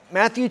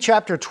Matthew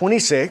chapter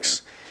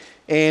 26,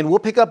 and we'll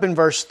pick up in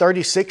verse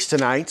 36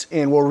 tonight,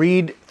 and we'll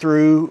read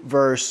through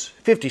verse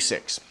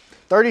 56.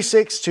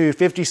 36 to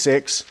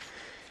 56,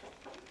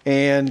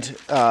 and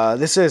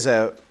this is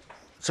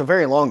it's a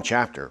very long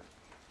chapter,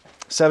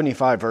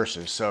 75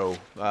 verses, so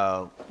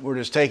we're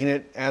just taking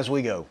it as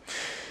we go.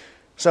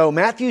 So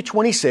Matthew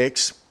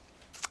 26,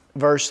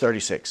 verse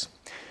 36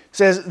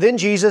 says, "Then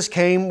Jesus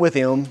came with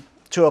him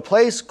to a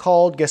place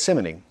called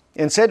Gethsemane,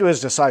 and said to his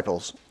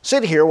disciples,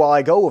 'Sit here while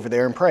I go over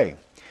there and pray.'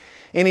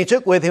 And he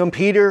took with him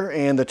Peter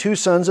and the two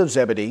sons of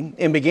Zebedee,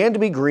 and began to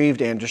be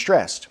grieved and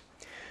distressed.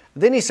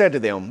 Then he said to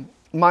them,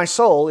 'My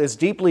soul is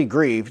deeply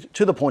grieved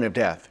to the point of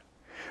death.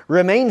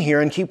 Remain here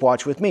and keep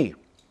watch with me.'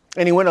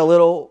 And he went a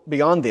little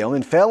beyond them,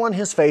 and fell on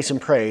his face and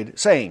prayed,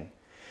 saying,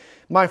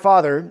 'My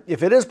Father,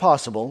 if it is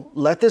possible,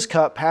 let this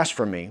cup pass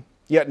from me,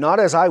 yet not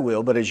as I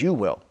will, but as you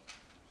will.'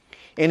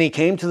 And he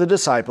came to the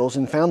disciples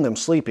and found them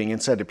sleeping,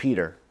 and said to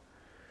Peter,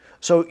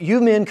 'So you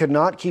men could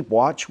not keep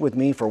watch with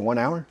me for 1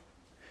 hour?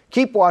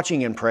 Keep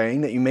watching and praying,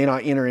 that you may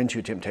not enter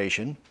into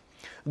temptation.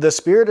 The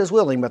spirit is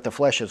willing, but the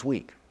flesh is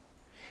weak.'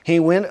 He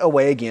went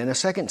away again a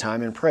second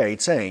time and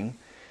prayed, saying,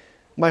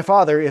 'My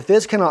Father, if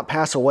this cannot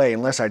pass away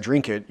unless I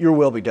drink it, your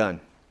will be done.'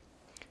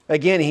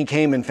 Again he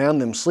came and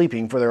found them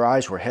sleeping, for their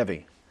eyes were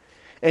heavy.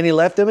 And he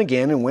left them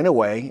again and went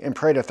away and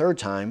prayed a third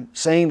time,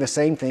 saying the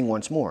same thing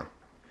once more.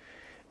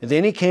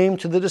 Then he came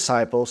to the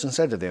disciples and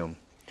said to them,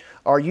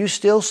 'Are you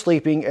still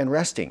sleeping and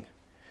resting?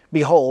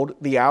 Behold,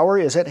 the hour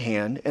is at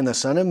hand, and the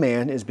Son of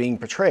Man is being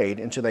betrayed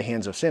into the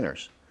hands of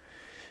sinners.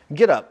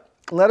 Get up,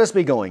 let us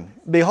be going.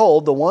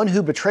 Behold, the one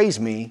who betrays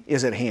me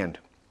is at hand.'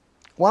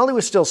 While he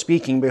was still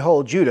speaking,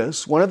 behold,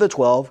 Judas, one of the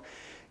 12,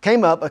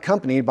 came up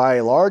accompanied by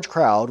a large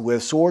crowd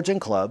with swords and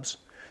clubs,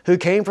 who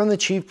came from the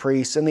chief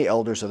priests and the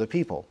elders of the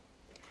people.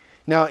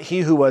 Now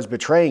he who was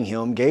betraying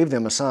him gave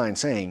them a sign,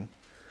 saying,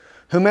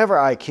 'Whomever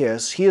I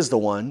kiss, he is the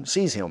one,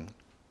 seize him.'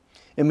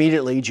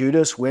 Immediately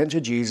Judas went to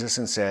Jesus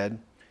and said,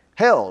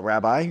 'Hail,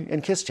 Rabbi,'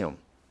 and kissed him.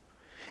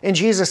 And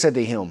Jesus said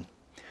to him,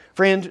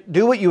 'Friend,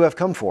 do what you have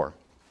come for.'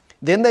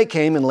 Then they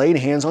came and laid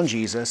hands on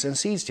Jesus and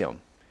seized him.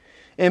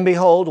 And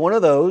behold, one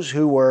of those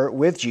who were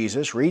with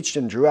Jesus reached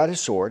and drew out his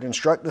sword and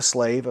struck the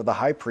slave of the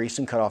high priest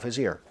and cut off his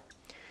ear.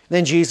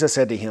 Then Jesus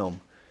said to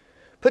him,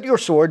 'Put your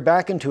sword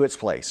back into its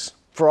place,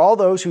 for all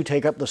those who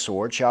take up the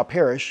sword shall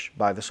perish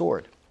by the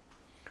sword.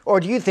 Or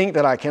do you think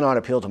that I cannot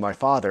appeal to my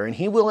Father, and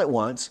he will at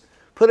once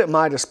put at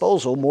my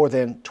disposal more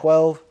than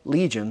 12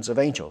 legions of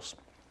angels?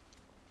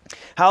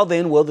 How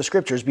then will the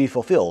scriptures be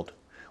fulfilled,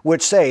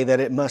 which say that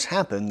it must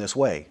happen this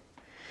way?'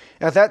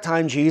 At that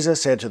time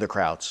Jesus said to the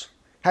crowds,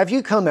 'Have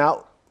you come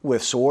out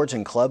with swords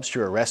and clubs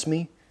to arrest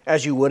me,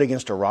 as you would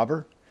against a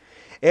robber?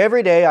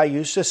 Every day I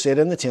used to sit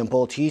in the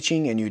temple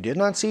teaching, and you did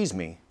not seize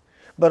me.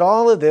 But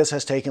all of this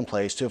has taken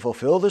place to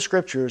fulfill the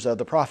scriptures of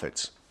the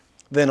prophets.'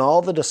 Then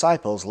all the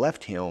disciples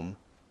left him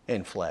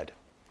and fled."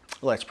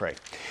 Let's pray.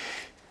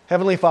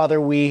 Heavenly Father,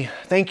 we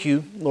thank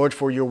you, Lord,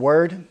 for your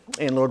word.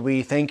 And Lord,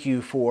 we thank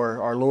you for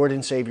our Lord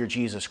and Savior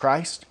Jesus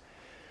Christ,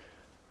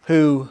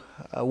 who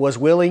was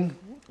willing,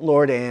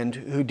 Lord, and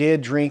who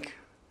did drink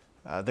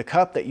the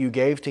cup that you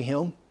gave to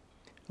him.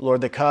 Lord,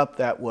 the cup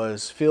that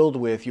was filled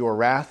with your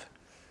wrath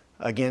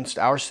against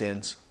our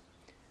sins.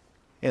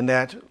 And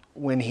that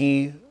when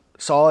he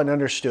saw and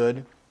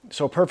understood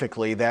so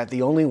perfectly that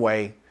the only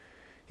way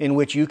in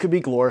which you could be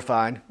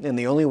glorified and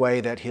the only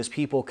way that his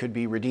people could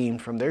be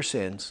redeemed from their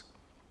sins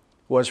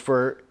was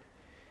for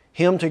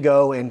him to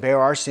go and bear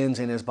our sins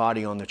in his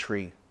body on the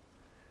tree.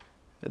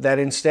 That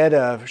instead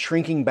of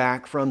shrinking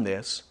back from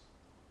this,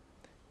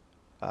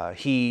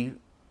 he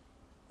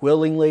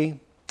willingly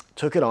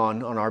took it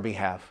on our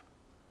behalf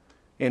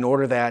in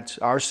order that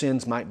our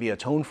sins might be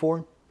atoned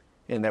for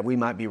and that we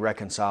might be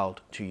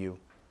reconciled to you.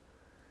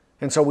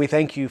 And so we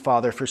thank you,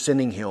 Father, for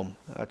sending him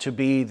to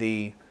be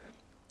the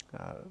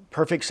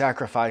perfect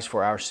sacrifice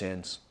for our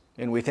sins.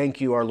 And we thank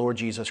you, our Lord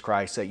Jesus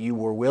Christ, that you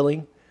were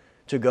willing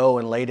to go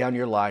and lay down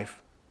your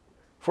life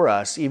for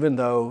us, even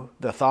though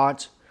the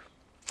thought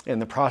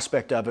and the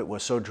prospect of it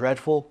was so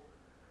dreadful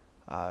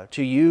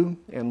to you.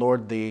 And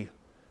Lord, the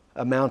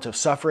amount of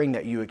suffering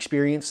that you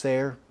experienced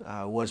there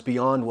was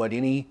beyond what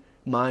any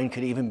mind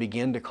could even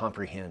begin to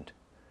comprehend.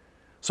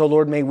 So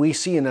Lord, may we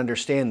see and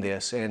understand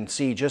this and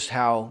see just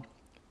how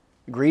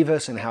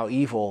grievous and how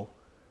evil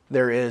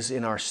there is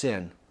in our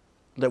sin,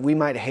 that we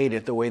might hate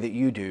it the way that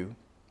you do,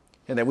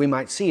 and that we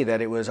might see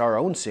that it was our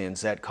own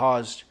sins that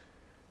caused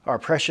our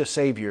precious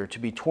Savior to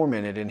be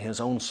tormented in his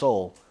own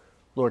soul,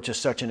 Lord, to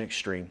such an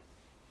extreme.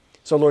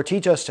 So Lord,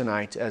 teach us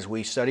tonight as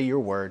we study your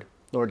word.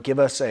 Lord, give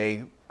us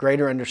a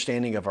greater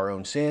understanding of our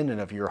own sin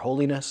and of your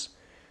holiness.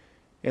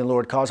 And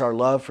Lord, cause our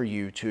love for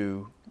you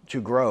to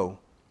grow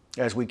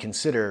as we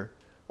consider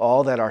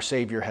all that our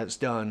Savior has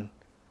done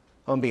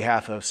on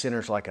behalf of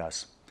sinners like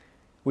us.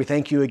 We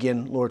thank you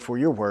again, Lord, for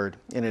your word,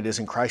 and it is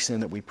in Christ's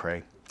name that we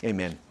pray.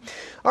 Amen.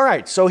 All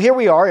right, so here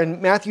we are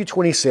in Matthew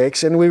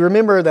 26, and we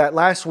remember that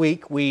last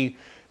week we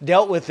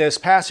dealt with this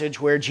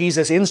passage where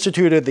Jesus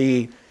instituted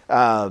the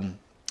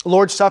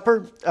Lord's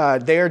Supper,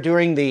 there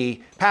during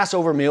the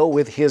Passover meal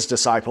with his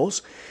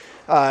disciples,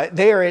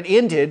 there it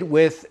ended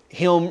with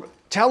him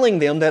telling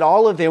them that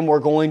all of them were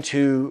going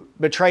to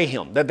betray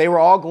him, that they were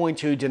all going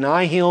to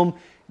deny him,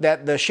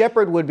 that the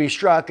shepherd would be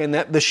struck and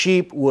that the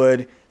sheep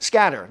would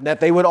scatter, that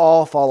they would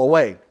all fall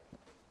away,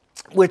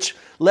 which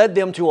led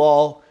them to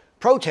all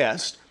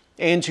protest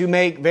and to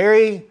make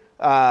very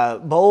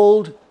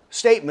bold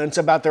statements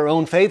about their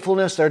own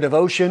faithfulness, their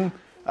devotion,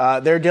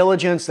 their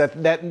diligence,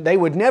 that they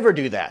would never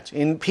do that.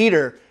 And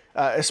Peter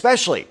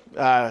especially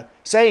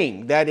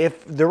saying that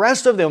if the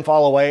rest of them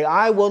fall away,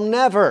 I will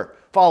never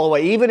fall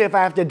away. Even if I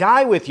have to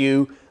die with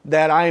you,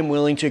 that I am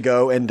willing to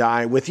go and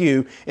die with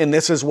you. And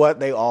this is what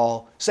they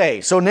all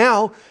say. So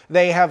now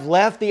they have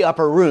left the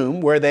upper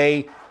room where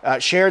they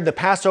shared the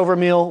Passover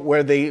meal,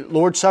 where the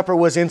Lord's Supper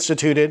was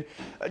instituted.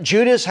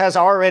 Judas has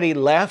already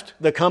left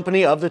the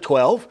company of the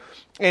 12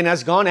 and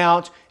has gone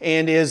out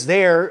and is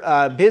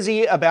there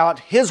busy about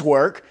his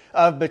work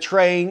of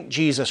betraying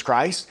Jesus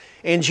Christ.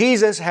 And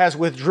Jesus has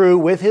withdrew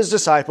with his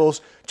disciples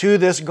to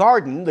this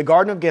garden, the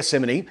Garden of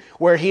Gethsemane,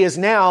 where he is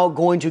now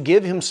going to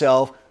give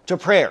himself to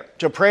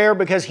prayer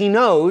because he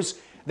knows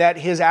that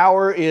his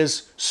hour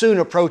is soon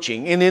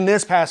approaching. And in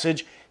this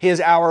passage, his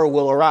hour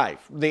will arrive,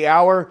 the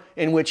hour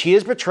in which he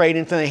is betrayed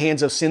into the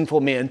hands of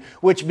sinful men,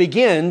 which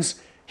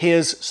begins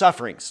his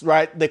sufferings,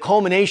 right? The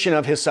culmination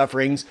of his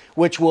sufferings,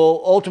 which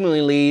will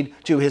ultimately lead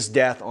to his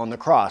death on the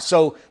cross.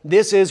 So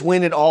this is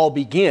when it all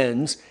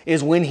begins,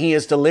 is when he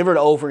is delivered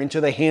over into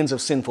the hands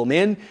of sinful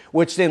men,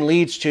 which then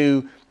leads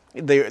to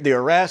the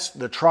arrest,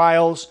 the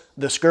trials,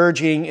 the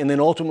scourging, and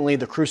then ultimately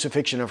the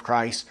crucifixion of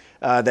Christ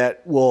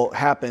that will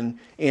happen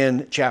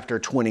in chapter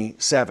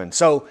 27.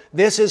 So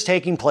this is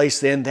taking place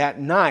then that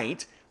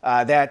night,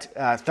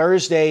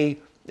 Thursday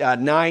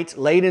night,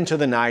 late into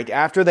the night,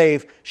 after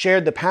they've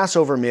shared the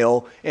Passover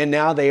meal, and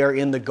now they are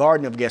in the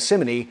Garden of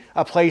Gethsemane,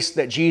 a place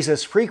that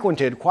Jesus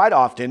frequented quite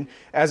often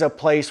as a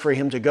place for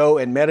him to go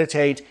and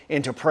meditate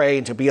and to pray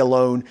and to be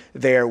alone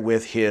there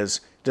with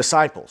his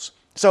disciples.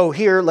 So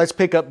here, let's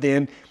pick up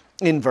then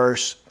in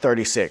verse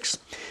 36.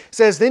 It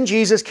says, Then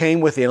Jesus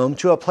came with them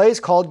to a place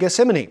called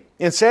Gethsemane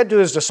and said to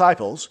his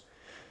disciples,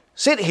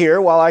 Sit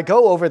here while I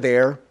go over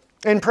there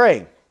and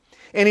pray.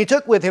 And he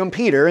took with him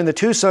Peter and the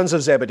two sons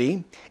of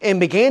Zebedee and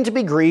began to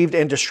be grieved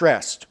and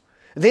distressed.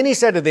 Then he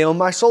said to them,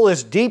 My soul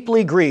is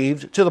deeply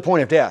grieved to the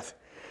point of death.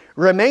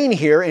 Remain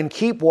here and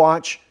keep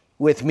watch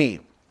with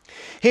me.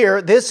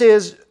 Here, this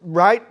is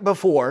just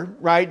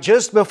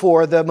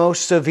before the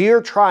most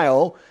severe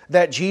trial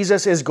that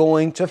Jesus is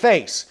going to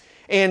face.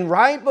 And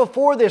right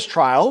before this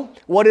trial,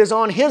 what is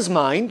on his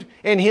mind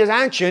and his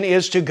action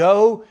is to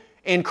go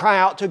and cry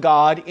out to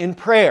God in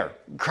prayer,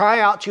 cry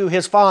out to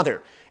his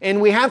Father. And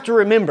we have to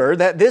remember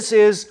that this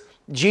is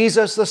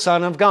Jesus, the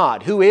Son of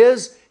God, who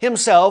is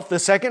himself the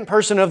second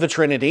person of the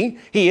Trinity.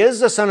 He is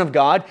the Son of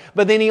God,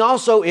 but then he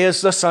also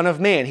is the Son of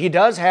Man. He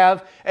does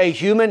have a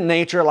human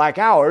nature like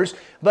ours,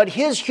 but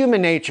his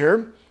human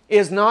nature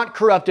is not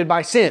corrupted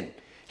by sin.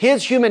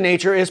 His human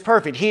nature is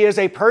perfect. He is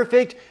a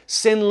perfect,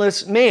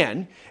 sinless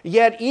man.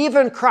 Yet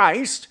even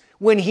Christ,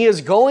 when he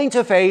is going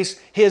to face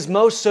his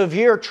most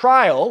severe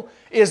trial,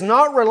 is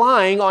not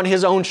relying on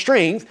his own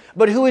strength,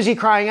 but who is he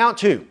crying out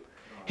to?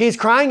 He's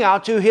crying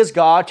out to his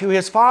God, to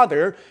his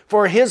Father,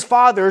 for his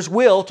Father's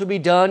will to be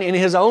done in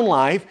his own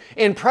life,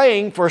 and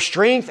praying for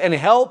strength and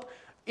help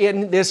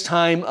in this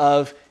time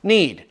of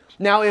need.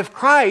 Now, if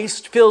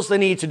Christ feels the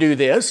need to do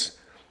this,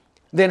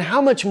 then how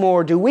much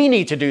more do we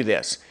need to do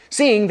this?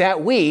 Seeing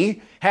that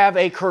we have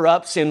a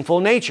corrupt,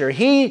 sinful nature.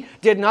 He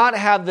did not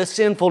have the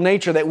sinful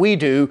nature that we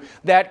do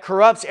that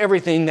corrupts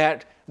everything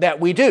that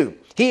we do.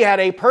 He had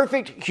a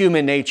perfect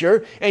human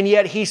nature, and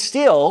yet he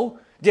still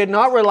did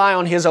not rely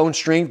on his own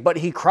strength, but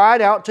he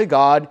cried out to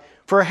God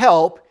for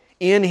help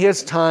in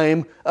his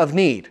time of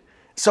need.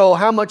 So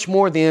how much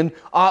more then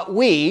ought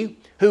we,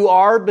 who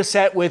are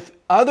beset with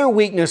other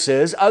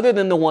weaknesses other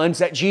than the ones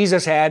that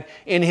Jesus had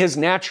in his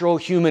natural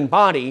human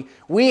body,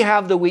 we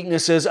have the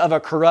weaknesses of a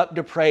corrupt,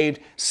 depraved,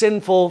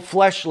 sinful,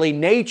 fleshly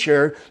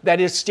nature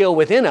that is still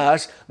within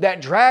us, that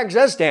drags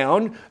us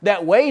down,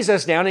 that weighs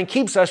us down, and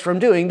keeps us from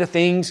doing the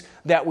things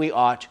that we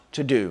ought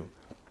to do.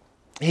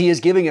 He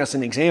is giving us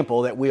an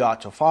example that we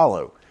ought to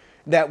follow,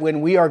 that when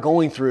we are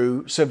going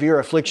through severe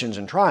afflictions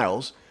and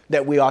trials,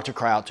 that we ought to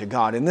cry out to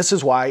God. And this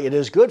is why it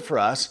is good for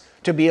us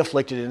to be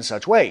afflicted in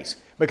such ways,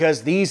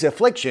 because these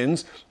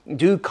afflictions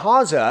do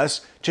cause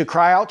us to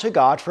cry out to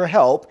God for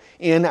help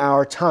in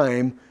our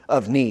time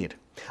of need.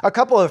 A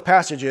couple of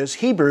passages,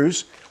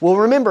 we'll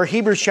remember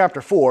Hebrews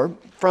chapter 4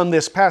 from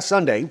this past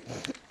Sunday.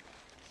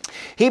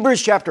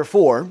 Hebrews chapter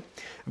 4,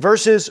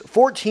 verses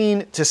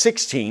 14 to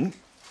 16.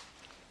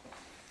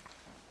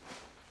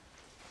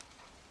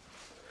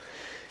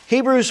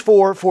 Hebrews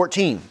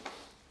 4:14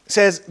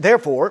 says,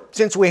 Therefore,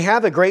 since we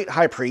have a great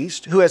high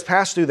priest who has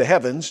passed through the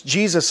heavens,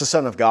 Jesus the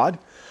Son of God,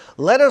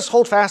 let us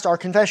hold fast our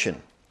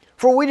confession.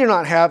 For we do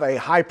not have a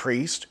high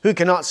priest who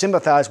cannot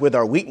sympathize with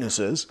our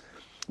weaknesses,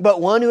 but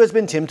one who has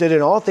been tempted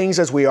in all things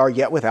as we are,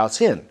 yet without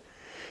sin.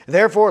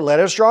 Therefore, let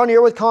us draw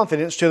near with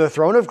confidence to the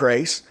throne of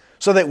grace,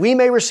 so that we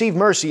may receive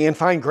mercy and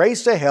find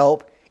grace to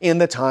help in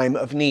the time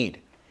of need.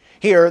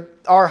 Here,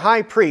 our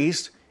high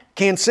priest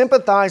can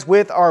sympathize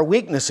with our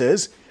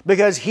weaknesses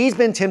because he's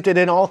been tempted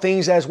in all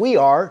things as we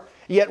are,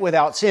 yet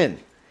without sin.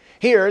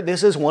 Here,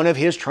 this is one of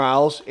his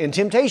trials and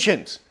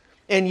temptations.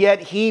 And yet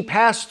he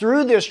passed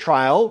through this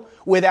trial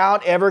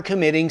without ever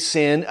committing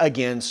sin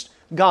against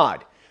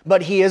God.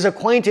 But he is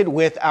acquainted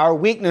with our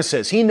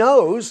weaknesses. He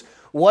knows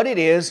what it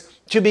is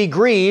to be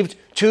grieved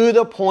to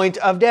the point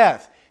of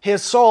death.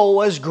 His soul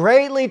was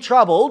greatly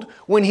troubled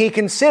when he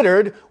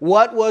considered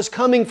what was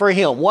coming for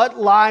him, what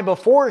lie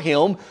before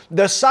him,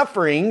 the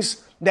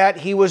sufferings that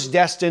he was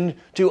destined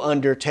to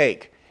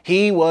undertake.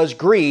 He was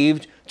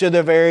grieved to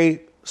the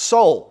very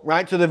soul,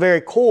 right? To the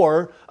very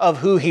core of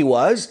who he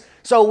was.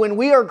 So when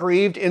we are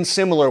grieved in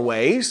similar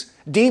ways,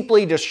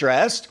 deeply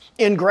distressed,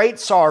 in great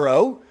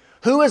sorrow,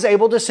 who is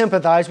able to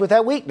sympathize with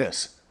that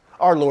weakness?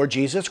 Our Lord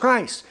Jesus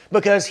Christ,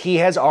 because he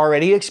has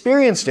already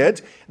experienced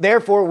it.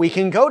 Therefore, we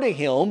can go to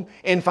him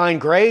and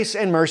find grace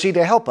and mercy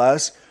to help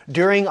us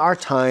during our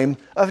time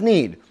of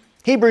need.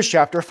 Hebrews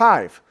chapter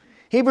 5.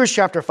 Hebrews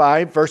chapter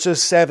 5,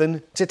 verses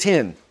 7 to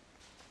 10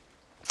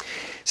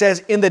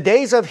 says, "In the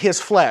days of his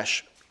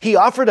flesh, he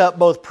offered up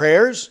both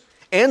prayers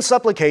and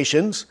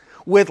supplications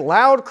with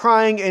loud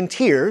crying and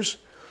tears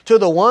to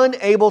the one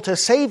able to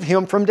save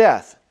him from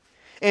death.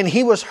 And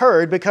he was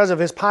heard because of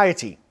his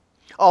piety.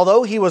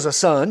 Although he was a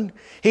son,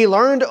 he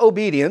learned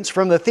obedience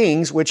from the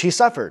things which he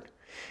suffered.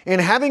 And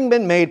having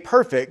been made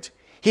perfect,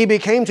 he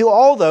became to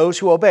all those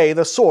who obey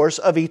the source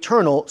of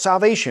eternal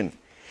salvation,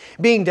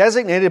 being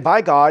designated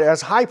by God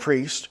as high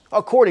priest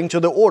according to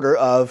the order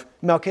of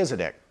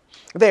Melchizedek."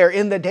 There,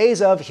 in the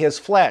days of his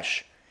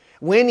flesh,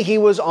 when he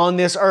was on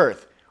this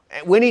earth,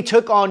 when he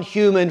took on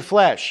human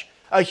flesh,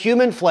 a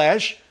human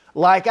flesh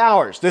like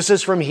ours. This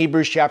is from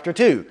Hebrews chapter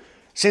 2.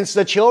 Since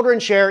the children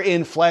share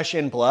in flesh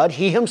and blood,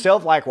 he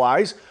himself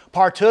likewise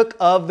partook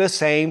of the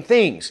same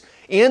things.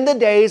 In the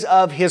days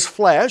of his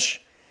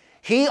flesh,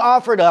 he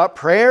offered up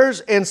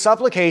prayers and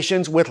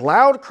supplications with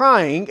loud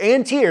crying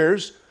and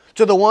tears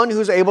to the one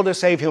who's able to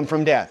save him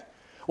from death.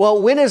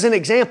 Well, when is an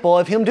example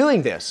of him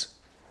doing this?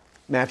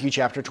 Matthew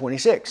chapter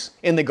 26,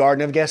 in the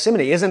Garden of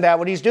Gethsemane. Isn't that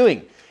what he's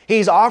doing?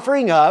 He's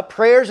offering up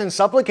prayers and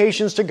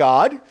supplications to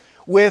God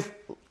with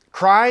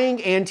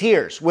crying and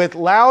tears, with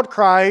loud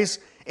cries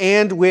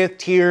and with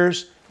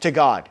tears to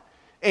God,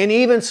 and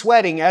even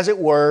sweating, as it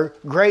were,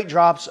 great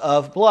drops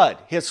of blood.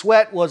 His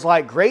sweat was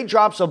like great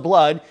drops of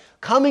blood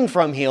coming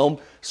from him.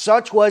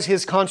 Such was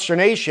his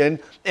consternation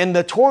and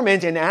the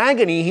torment and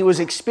agony he was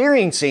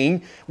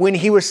experiencing when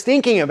he was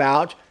thinking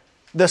about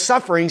the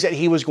sufferings that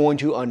he was going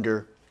to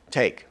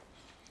undertake.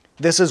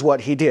 This is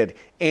what he did.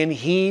 And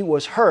he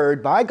was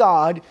heard by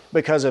God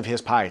because of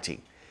his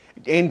piety.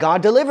 And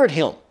God delivered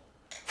him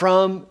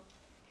from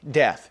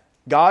death.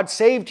 God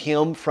saved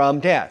him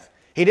from death.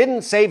 He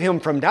didn't save him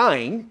from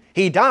dying.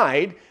 He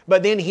died,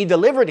 but then he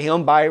delivered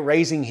him by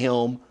raising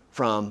him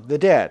from the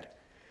dead.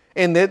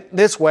 And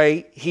this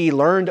way, he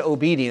learned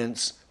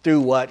obedience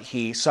through what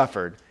he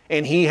suffered.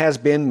 And he has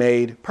been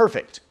made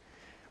perfect.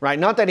 Right?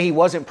 Not that he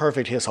wasn't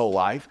perfect his whole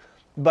life,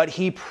 but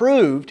he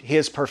proved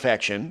his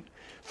perfection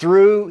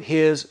through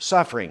his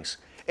sufferings.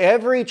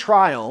 Every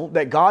trial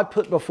that God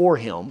put before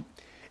him,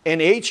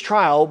 and each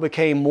trial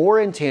became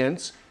more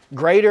intense,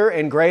 greater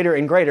and greater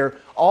and greater,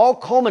 all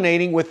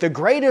culminating with the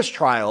greatest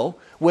trial,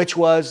 which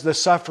was the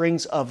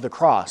sufferings of the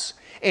cross.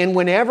 And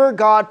whenever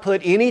God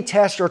put any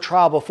test or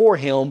trial before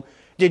him,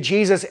 did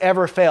Jesus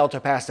ever fail to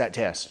pass that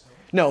test?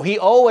 No, he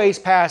always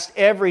passed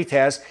every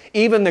test,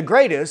 even the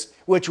greatest,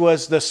 which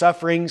was the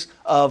sufferings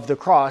of the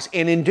cross.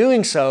 And in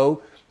doing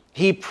so,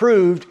 he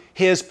proved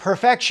his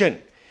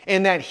perfection,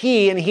 and that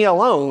he and he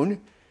alone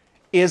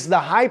is the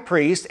high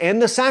priest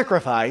and the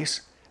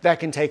sacrifice that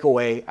can take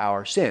away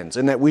our sins,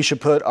 and that we should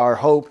put our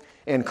hope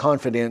and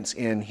confidence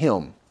in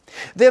him.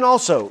 Then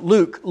also,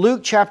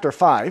 Luke chapter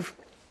 5,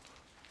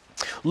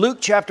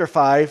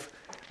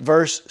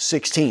 verse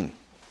 16.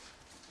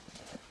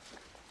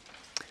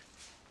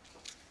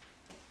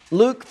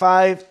 Luke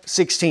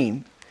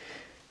 5:16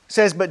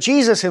 says, "But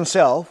Jesus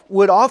himself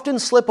would often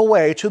slip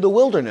away to the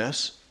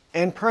wilderness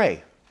and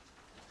pray."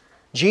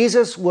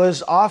 Jesus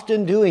was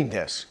often doing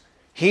this.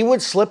 He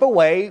would slip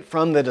away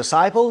from the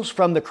disciples,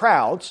 from the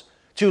crowds,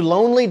 to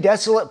lonely,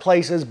 desolate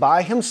places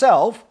by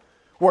himself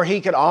where he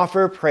could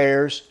offer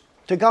prayers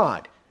to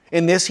God.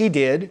 And this he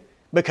did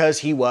because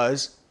he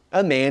was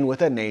a man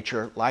with a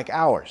nature like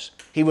ours.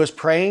 He was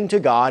praying to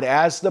God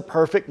as the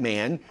perfect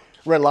man,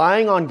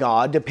 relying on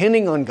God,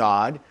 depending on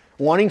God,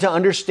 wanting to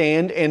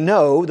understand and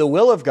know the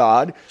will of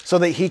God so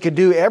that he could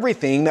do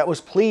everything that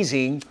was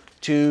pleasing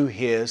to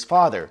his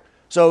Father.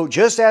 So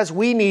just as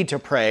we need to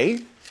pray,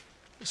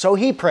 so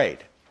he prayed.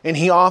 And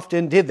he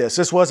often did this.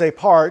 This was a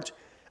part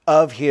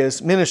of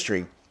his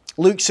ministry.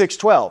 Luke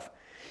 6:12.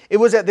 "It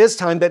was at this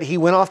time that he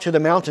went off to the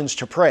mountains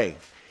to pray,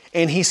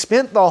 and he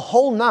spent the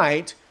whole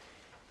night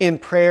in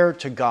prayer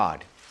to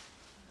God."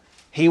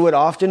 He would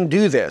often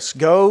do this,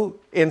 go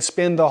and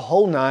spend the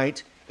whole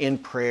night in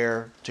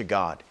prayer to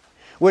God,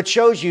 which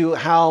shows you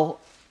how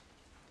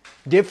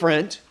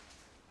different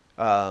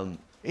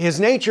His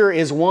nature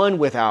is one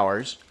with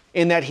ours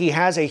in that he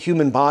has a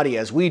human body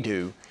as we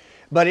do,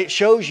 but it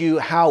shows you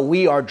how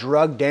we are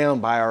drugged down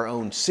by our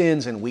own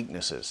sins and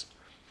weaknesses.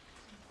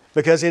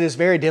 Because it is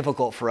very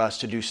difficult for us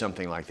to do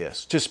something like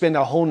this, to spend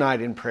a whole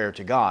night in prayer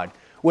to God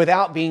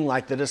without being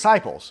like the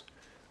disciples,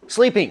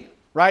 sleeping,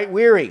 right?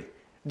 Weary,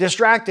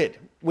 distracted.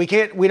 We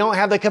don't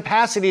have the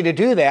capacity to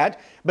do that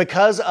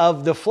because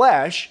of the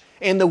flesh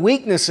and the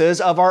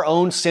weaknesses of our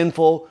own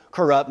sinful,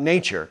 corrupt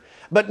nature.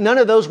 But none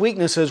of those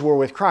weaknesses were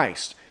with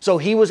Christ. So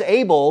he was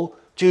able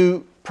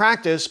to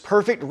practice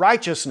perfect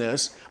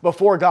righteousness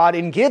before God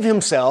and give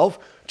himself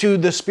to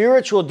the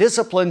spiritual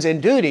disciplines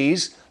and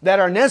duties that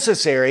are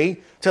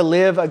necessary to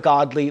live a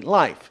godly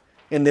life.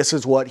 And this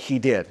is what he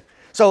did.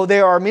 So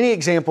there are many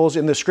examples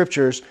in the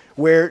scriptures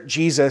where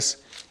Jesus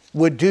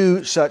would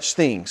do such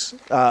things,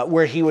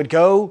 where he would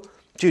go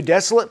to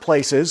desolate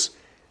places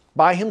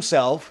by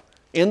himself,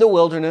 in the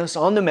wilderness,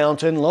 on the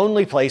mountain,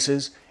 lonely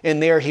places,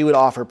 and there he would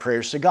offer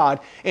prayers to God.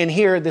 And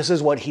here, this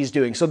is what he's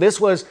doing. So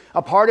this was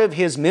a part of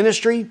his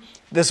ministry.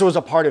 This was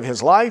a part of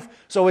his life.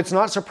 So it's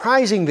not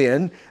surprising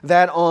then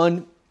that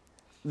on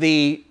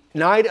the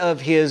night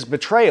of his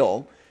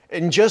betrayal,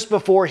 and just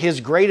before his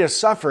greatest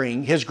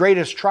suffering, his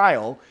greatest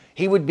trial,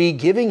 he would be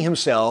giving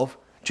himself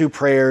to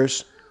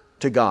prayers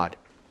to God.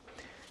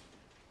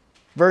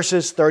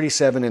 Verses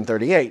 37 and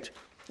 38.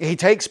 He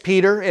takes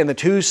Peter and the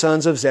two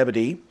sons of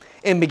Zebedee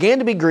and began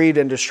to be grieved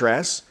and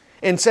distressed,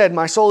 and said,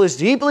 "My soul is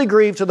deeply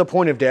grieved to the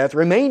point of death.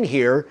 Remain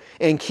here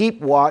and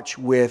keep watch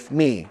with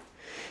me."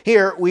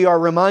 Here we are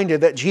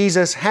reminded that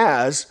Jesus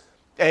has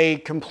a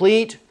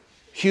complete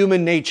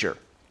human nature.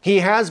 He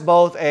has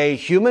both a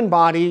human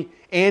body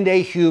and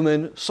a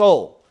human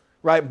soul,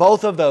 right?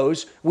 Both of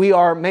those, we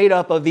are made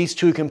up of these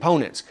two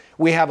components.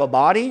 We have a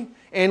body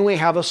and we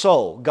have a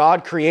soul.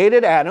 God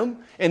created Adam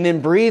and then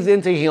breathed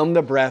into him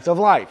the breath of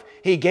life.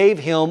 He gave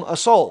him a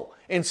soul.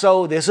 And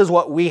so this is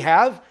what we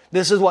have.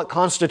 This is what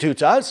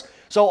constitutes us.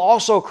 So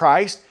also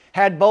Christ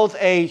had both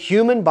a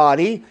human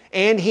body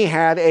and he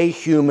had a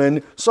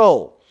human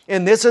soul.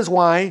 And this is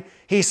why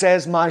he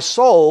says, "My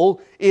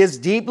soul is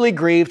deeply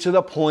grieved to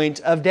the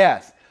point of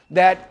death."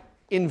 That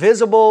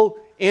invisible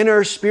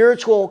inner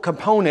spiritual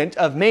component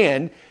of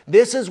man,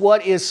 this is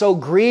what is so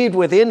grieved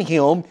within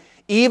him,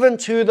 even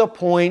to the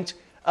point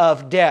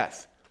of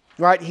death.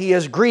 Right? He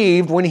is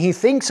grieved when he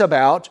thinks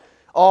about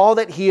all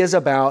that he is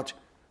about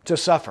to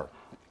suffer.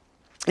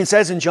 It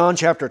says in John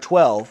chapter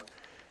 12,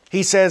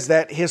 he says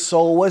that his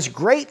soul was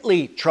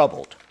greatly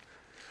troubled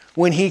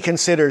when he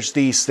considers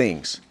these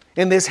things.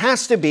 And this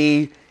has to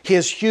be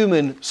his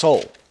human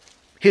soul.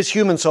 His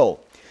human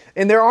soul.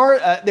 And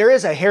there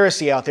is a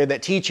heresy out there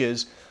that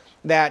teaches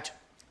that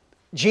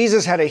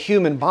Jesus had a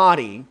human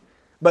body,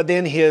 but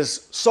then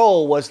his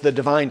soul was the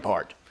divine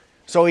part.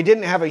 So he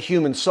didn't have a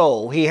human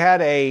soul. He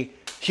had a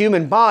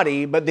human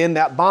body, but then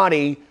that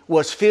body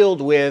was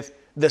filled with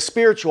the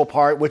spiritual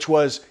part, which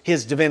was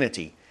his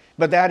divinity.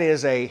 But that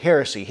is a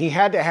heresy. He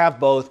had to have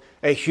both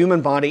a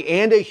human body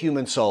and a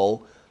human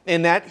soul,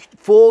 and that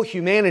full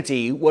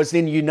humanity was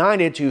then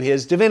united to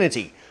his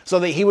divinity, so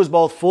that he was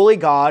both fully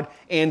God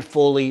and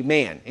fully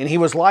man. And he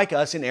was like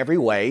us in every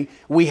way.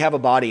 We have a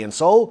body and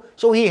soul,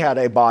 so he had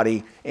a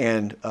body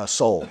and a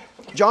soul.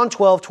 John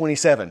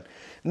 12:27.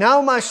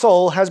 "Now my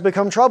soul has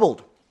become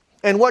troubled,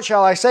 and what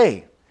shall I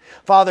say?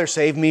 Father,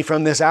 save me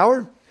from this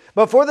hour.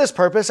 But for this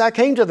purpose I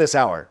came to this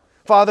hour.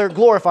 Father,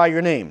 glorify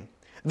your name."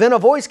 Then a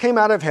voice came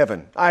out of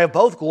heaven. "I have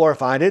both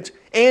glorified it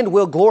and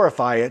will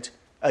glorify it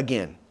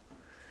again."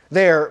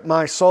 There,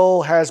 my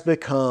soul has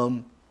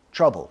become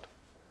troubled.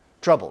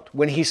 Troubled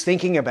when he's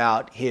thinking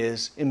about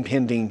his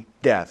impending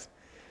death.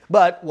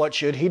 But what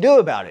should he do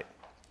about it?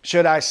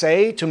 Should I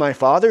say to my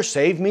Father,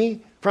 "Save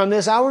me from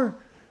this hour.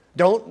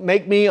 Don't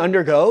make me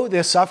undergo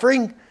this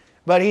suffering"?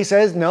 But he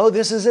says, no,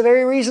 this is the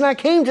very reason I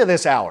came to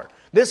this hour.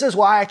 This is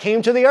why I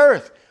came to the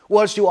earth,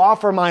 was to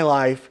offer my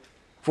life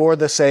for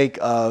the sake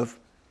of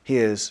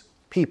his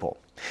people.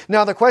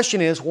 Now the question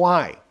is,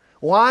 why?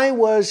 Why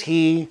was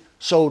he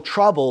so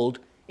troubled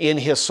in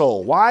his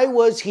soul? Why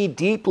was he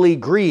deeply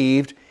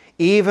grieved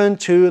even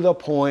to the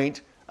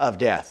point of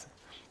death?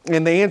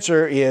 And the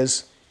answer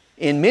is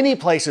in many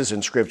places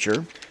in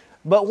Scripture,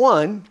 but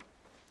one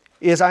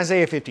is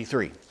Isaiah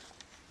 53.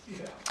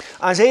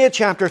 Isaiah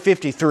chapter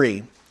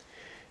 53,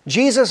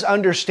 Jesus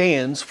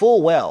understands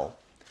full well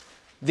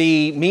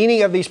the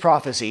meaning of these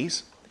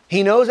prophecies.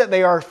 He knows that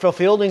they are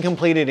fulfilled and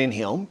completed in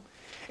him.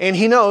 And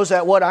he knows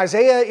that what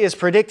Isaiah is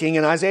predicting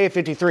in Isaiah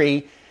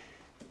 53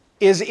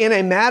 is in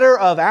a matter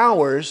of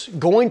hours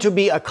going to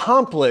be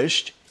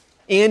accomplished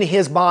in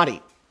his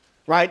body,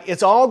 right?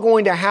 It's all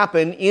going to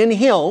happen in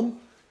him,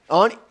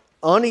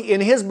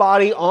 in his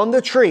body, on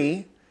the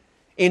tree,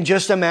 in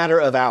just a matter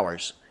of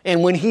hours.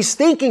 And when he's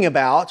thinking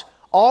about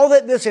all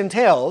that this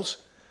entails,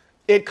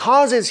 it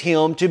causes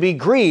him to be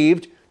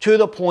grieved to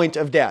the point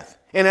of death.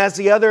 And as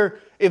the other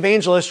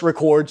evangelist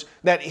records,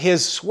 that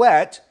his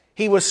sweat,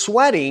 he was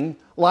sweating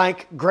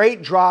like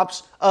great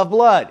drops of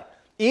blood.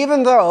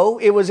 even though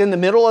it was in the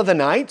middle of the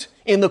night,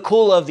 in the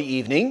cool of the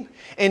evening,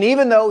 and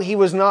even though he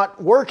was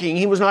not working,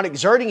 he was not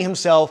exerting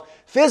himself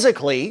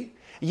physically,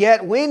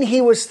 yet when he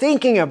was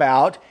thinking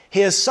about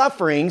his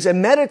sufferings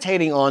and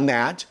meditating on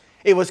that,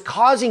 it was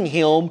causing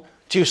him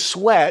to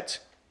sweat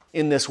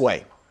in this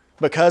way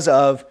because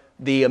of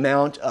the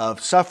amount of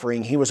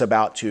suffering he was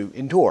about to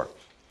endure.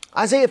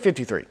 Isaiah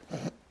 53.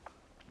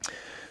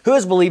 Who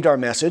has believed our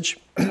message,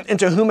 and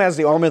to whom has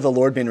the arm of the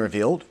Lord been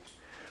revealed?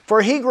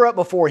 For he grew up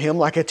before him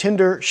like a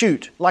tender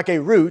shoot, like a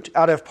root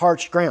out of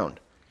parched ground.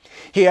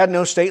 He had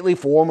no stately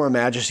form or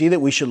majesty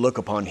that we should look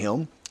upon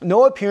him,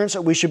 no appearance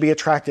that we should be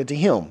attracted to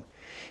him.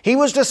 He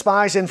was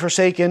despised and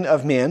forsaken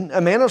of men,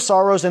 a man of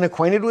sorrows and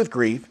acquainted with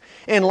grief,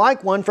 and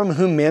like one from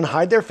whom men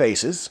hide their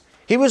faces.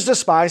 He was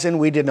despised, and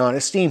we did not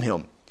esteem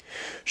him.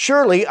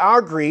 Surely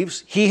our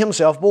griefs he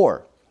himself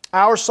bore,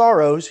 our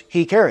sorrows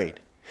he carried.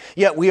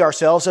 Yet we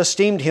ourselves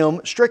esteemed him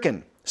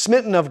stricken,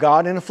 smitten of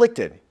God, and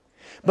afflicted.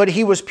 But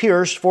he was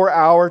pierced for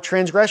our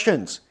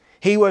transgressions.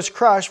 He was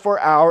crushed for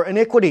our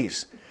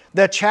iniquities.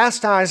 The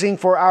chastising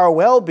for our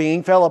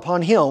well-being fell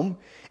upon him,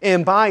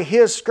 and by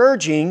his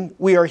scourging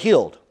we are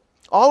healed.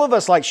 All of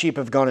us like sheep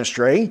have gone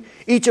astray.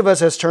 Each of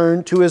us has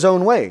turned to his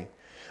own way.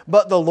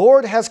 But the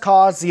Lord has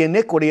caused the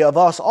iniquity of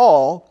us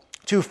all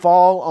to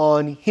fall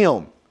on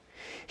him.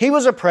 He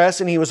was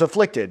oppressed and he was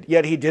afflicted,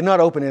 yet he did not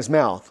open his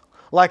mouth.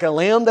 Like a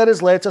lamb that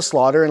is led to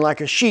slaughter, and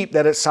like a sheep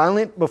that is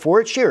silent before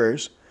its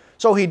shearers,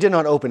 so he did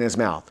not open his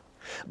mouth.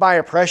 By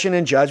oppression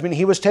and judgment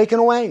he was taken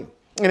away.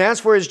 And as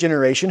for his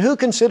generation, who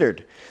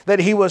considered that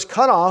he was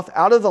cut off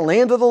out of the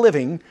land of the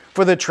living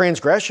for the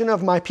transgression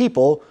of my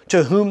people,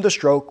 to whom the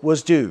stroke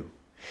was due?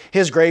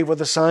 His grave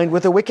was assigned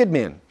with the wicked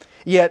men,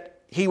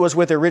 yet he was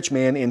with a rich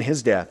man in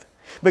his death,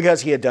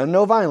 because he had done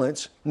no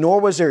violence,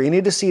 nor was there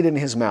any deceit in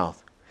his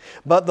mouth.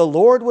 But the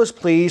Lord was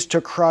pleased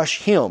to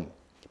crush him,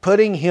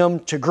 putting him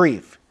to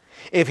grief.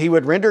 If he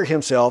would render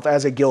himself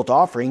as a guilt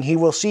offering, he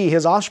will see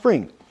his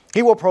offspring.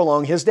 He will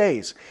prolong his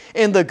days,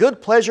 and the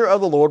good pleasure of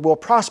the Lord will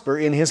prosper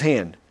in his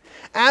hand.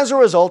 As a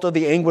result of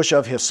the anguish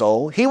of his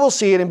soul, he will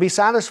see it and be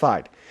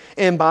satisfied.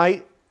 And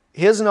by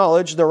his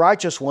knowledge, the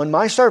righteous one,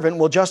 my servant,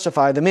 will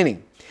justify the many,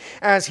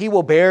 as he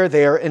will bear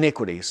their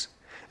iniquities.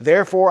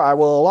 Therefore I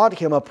will allot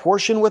him a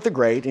portion with the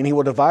great, and he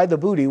will divide the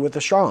booty with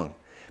the strong.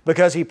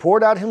 Because he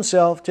poured out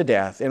himself to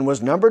death, and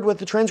was numbered with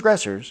the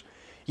transgressors,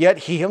 yet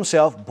he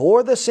himself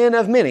bore the sin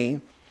of many,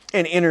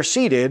 and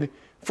interceded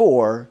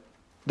for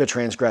the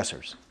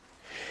transgressors.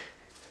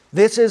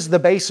 This is the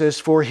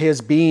basis for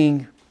his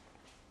being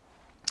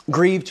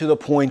grieved to the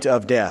point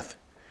of death.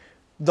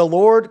 The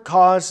Lord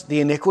caused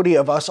the iniquity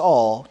of us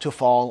all to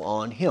fall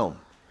on him.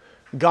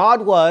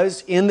 God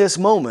was, in this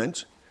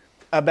moment,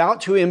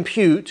 about to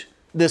impute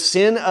the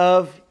sin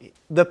of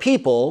the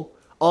people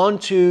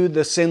onto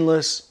the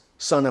sinless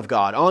Son of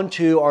God,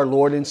 onto our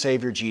Lord and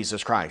Savior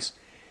Jesus Christ.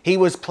 He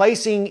was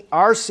placing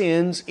our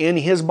sins in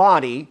his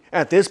body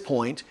at this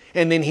point,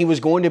 and then he was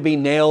going to be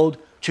nailed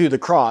to the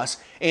cross.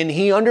 And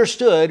he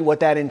understood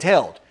what that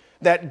entailed,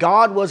 that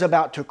God was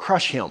about to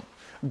crush him.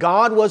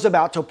 God was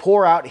about to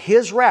pour out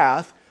his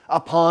wrath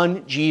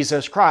upon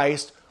Jesus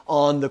Christ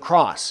on the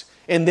cross.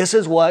 And this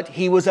is what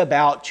he was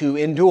about to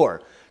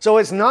endure. So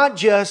it's not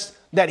just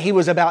that he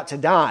was about to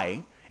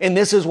die, and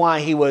this is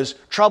why he was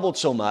troubled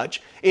so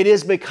much. It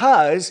is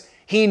because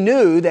he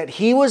knew that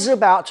he was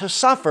about to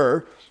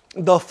suffer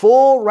the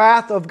full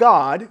wrath of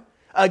God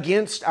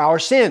against our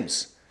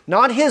sins.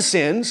 Not his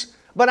sins,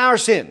 but our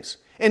sins.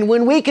 And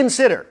when we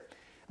consider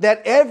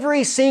that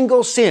every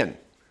single sin,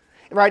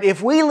 right,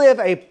 if we live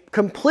a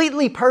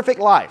completely perfect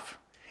life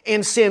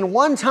and sin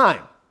one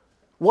time,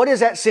 what does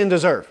that sin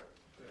deserve?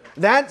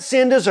 That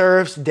sin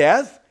deserves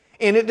death,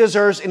 and it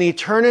deserves an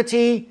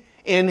eternity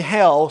in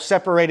hell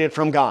separated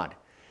from God.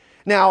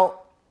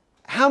 Now,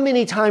 how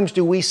many times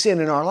do we sin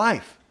in our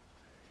life?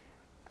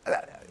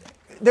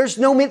 There's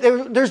no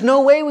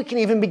way we can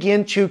even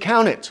begin to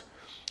count it.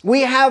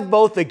 We have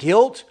both the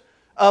guilt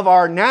of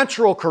our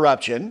natural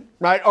corruption,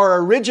 right, our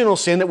original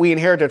sin that we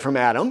inherited from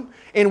Adam,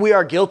 and we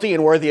are guilty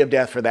and worthy of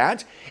death for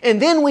that.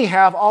 And then we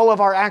have all of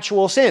our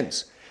actual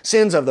sins.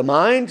 Sins of the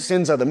mind,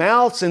 sins of the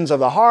mouth, sins of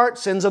the heart,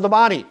 sins of the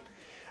body.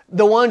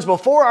 The ones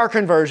before our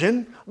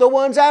conversion, the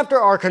ones after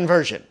our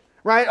conversion,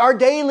 right? Our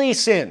daily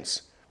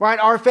sins, right?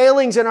 Our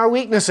failings and our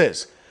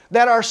weaknesses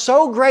that are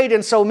so great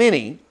and so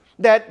many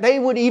that they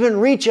would even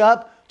reach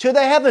up to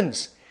the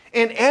heavens.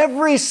 And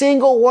every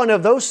single one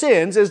of those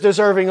sins is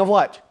deserving of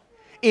what?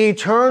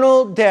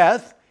 Eternal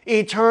death,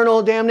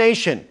 eternal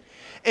damnation.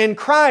 And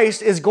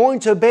Christ is going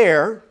to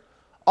bear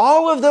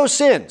all of those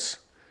sins,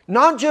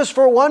 not just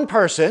for one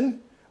person,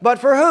 but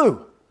for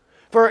who?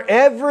 For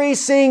every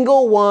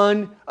single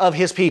one of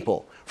his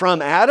people,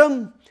 from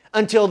Adam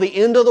until the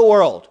end of the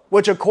world,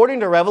 which according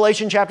to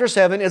Revelation chapter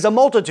 7 is a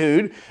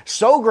multitude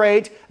so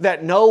great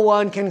that no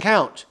one can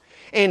count.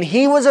 And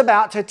he was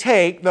about to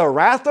take the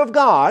wrath of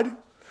God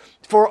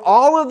for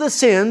all of the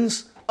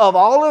sins of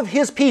all of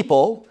his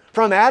people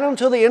from Adam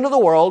to the end of the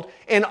world,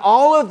 and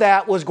all of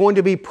that was going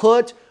to be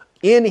put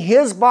in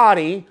his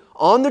body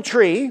on the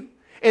tree,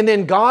 And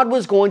then God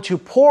was going to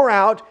pour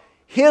out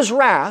His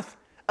wrath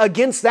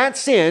against that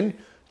sin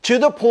to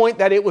the point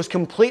that it was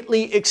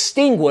completely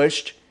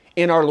extinguished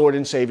in our Lord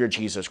and Savior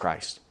Jesus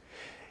Christ.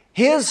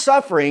 His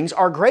sufferings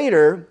are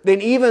greater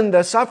than even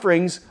the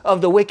sufferings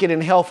of the wicked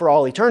in hell for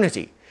all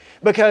eternity.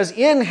 Because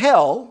in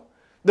hell,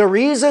 the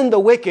reason the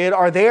wicked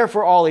are there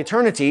for all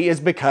eternity is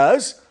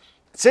because,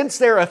 since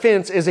their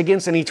offense is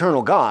against an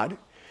eternal God,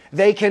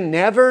 they can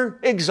never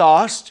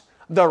exhaust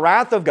the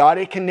wrath of God.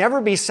 It can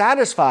never be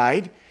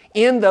satisfied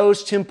in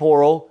those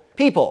temporal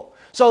people.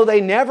 So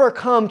they never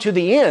come to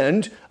the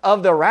end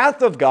of the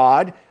wrath of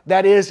God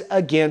that is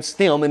against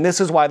them. And this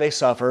is why they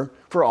suffer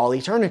for all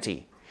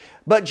eternity.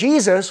 But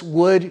Jesus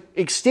would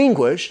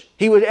extinguish,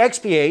 He would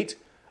expiate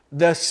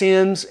the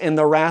sins and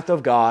the wrath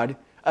of God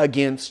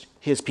against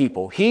His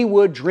people. He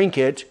would drink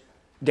it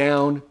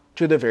down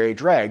to the very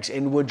dregs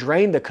and would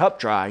drain the cup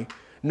dry,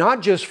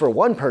 not just for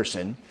one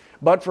person,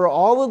 but for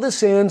all of the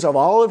sins of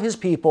all of His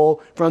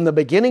people from the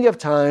beginning of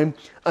time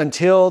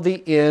until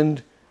the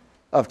end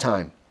of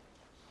time.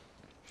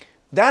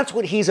 That's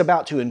what He's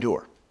about to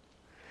endure.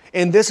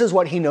 And this is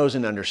what He knows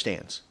and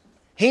understands.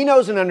 He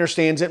knows and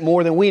understands it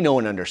more than we know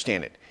and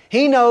understand it.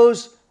 He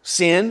knows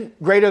sin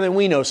greater than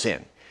we know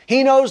sin.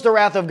 He knows the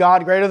wrath of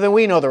God greater than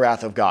we know the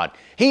wrath of God.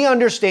 He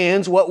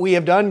understands what we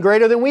have done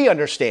greater than we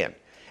understand.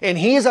 And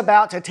He's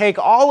about to take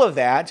all of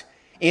that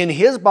in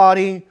His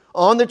body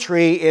on the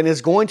tree and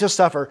is going to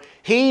suffer.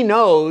 He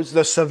knows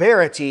the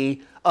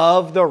severity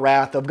of the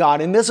wrath of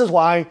God. And this is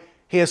why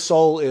His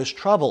soul is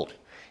troubled.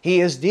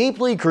 He is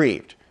deeply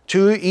grieved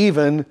to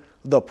even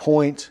the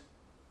point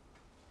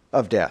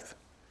of death.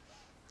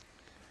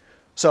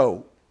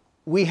 So,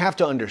 we have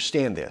to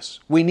understand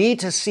this. We need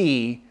to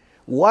see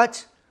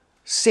what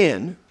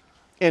sin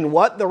and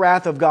what the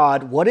wrath of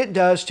God, what it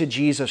does to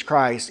Jesus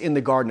Christ in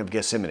the Garden of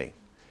Gethsemane.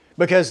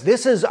 Because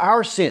this is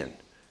our sin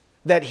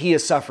that He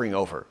is suffering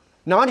over.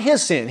 Not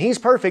His sin. He's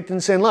perfect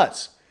and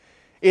sinless.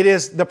 It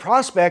is the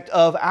prospect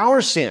of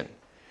our sin.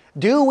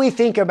 Do we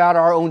think about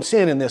our own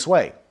sin in this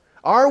way?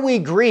 Are we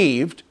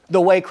grieved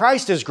the way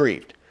Christ is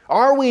grieved?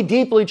 Are we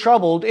deeply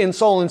troubled in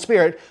soul and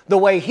spirit the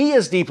way He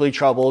is deeply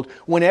troubled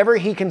whenever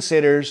He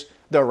considers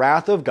the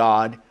wrath of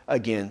God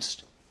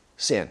against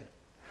sin?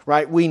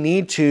 Right? We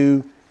need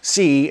to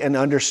see and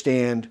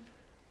understand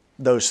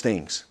those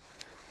things.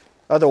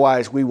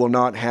 Otherwise, we will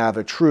not have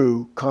a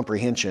true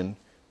comprehension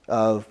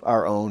of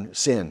our own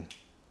sin.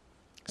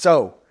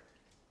 So,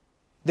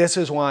 this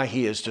is why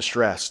He is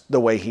distressed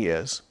the way He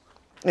is.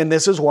 And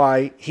this is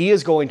why He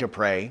is going to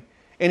pray.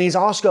 And He's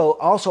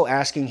also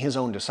asking His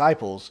own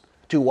disciples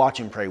to watch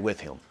and pray with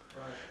Him.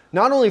 Right.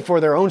 Not only for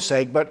their own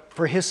sake, but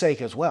for His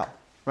sake as well.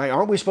 Right?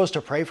 Aren't we supposed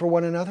to pray for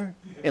one another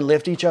and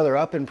lift each other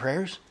up in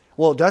prayers?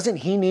 Well, doesn't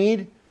He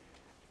need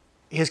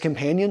His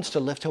companions to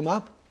lift Him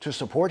up, to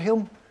support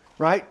Him,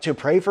 right? To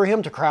pray for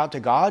Him, to cry out to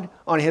God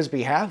on His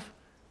behalf,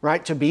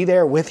 right? To be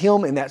there with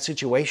Him in that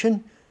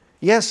situation?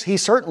 Yes, He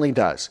certainly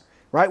does,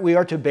 right? We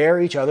are to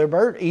bear each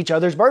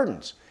other's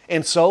burdens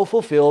and so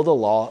fulfill the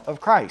law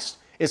of Christ.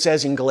 It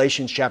says in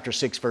Galatians chapter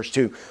 6, verse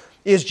 2,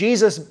 is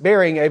Jesus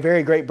bearing a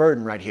very great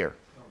burden right here?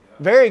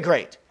 Very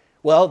great.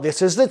 Well,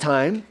 this is the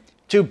time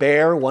to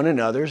bear one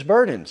another's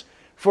burdens,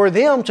 for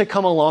them to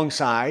come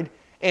alongside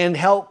and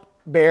help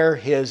bear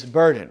His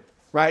burden,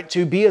 right?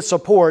 To be a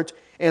support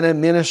and a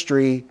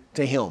ministry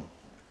to Him.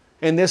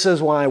 And this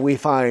is why we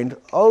find,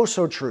 oh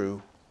so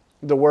true,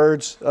 the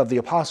words of the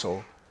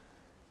apostle,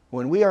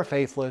 when we are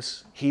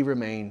faithless, He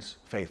remains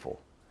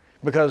faithful.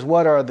 Because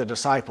what are the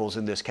disciples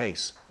in this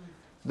case?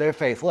 They're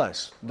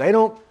faithless. They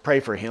don't pray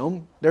for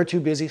Him. They're too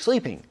busy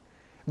sleeping.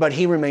 But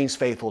He remains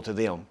faithful to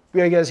them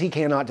because He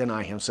cannot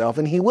deny Himself,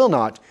 and He will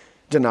not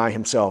deny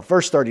Himself.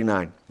 Verse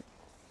 39.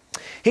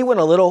 He went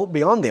a little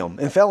beyond them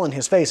and fell on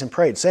His face and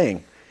prayed,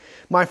 saying,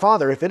 My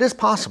Father, if it is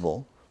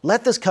possible,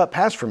 let this cup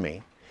pass from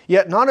me,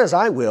 yet not as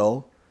I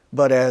will,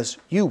 but as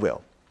You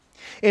will.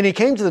 And He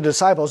came to the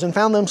disciples and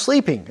found them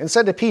sleeping, and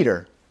said to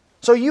Peter,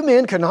 So you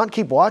men could not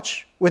keep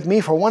watch with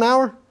me for 1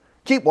 hour?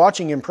 Keep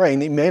watching and praying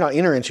that you may not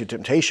enter into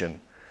temptation.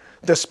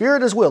 The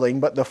spirit is willing,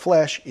 but the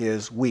flesh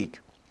is weak.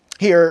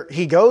 Here,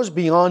 He goes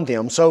beyond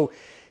them. So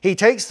He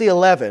takes the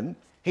 11.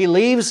 He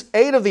leaves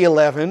 8 of the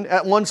 11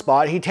 at one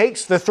spot. He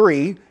takes the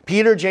 3,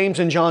 Peter, James,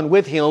 and John,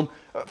 with Him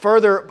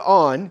further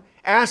on,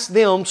 asks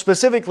them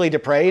specifically to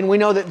pray. And we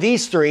know that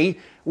these 3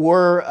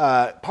 were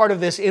part of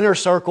this inner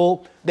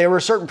circle. There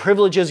were certain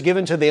privileges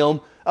given to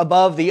them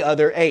above the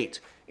other 8.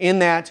 In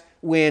that,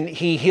 when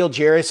He healed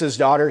Jairus'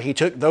 daughter, He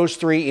took those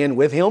 3 in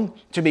with Him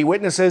to be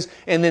witnesses,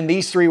 and then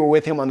these 3 were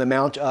with Him on the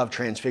Mount of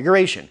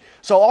Transfiguration.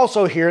 So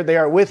also here they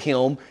are with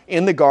Him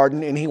in the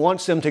garden, and He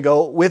wants them to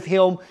go with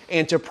Him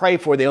and to pray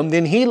for them.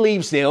 Then He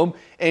leaves them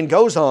and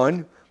goes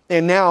on,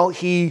 and now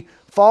He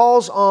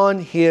falls on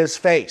His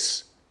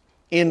face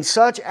in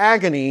such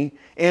agony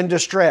and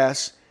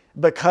distress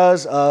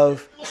because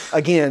of,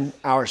 again,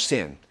 our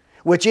sin,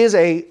 which is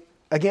a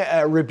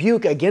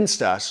rebuke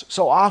against us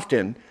so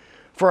often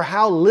for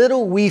how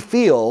little we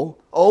feel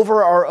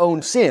over our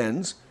own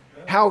sins,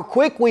 how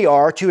quick we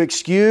are to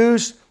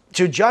excuse,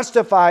 to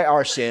justify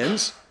our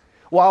sins,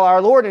 while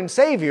our Lord and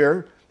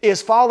Savior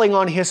is falling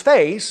on his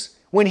face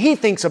when he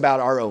thinks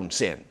about our own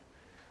sin.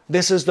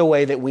 This is the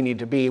way that we need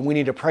to be. We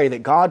need to pray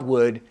that God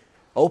would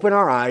open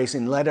our eyes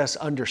and let us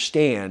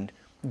understand,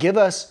 give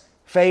us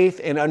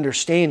faith and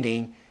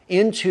understanding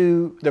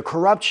into the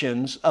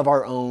corruptions of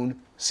our own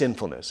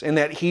sinfulness, and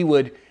that he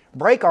would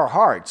break our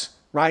hearts,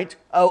 right,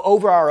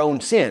 over our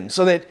own sin,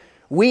 so that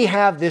we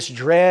have this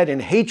dread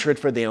and hatred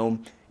for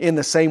them in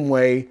the same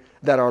way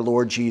that our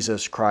Lord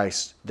Jesus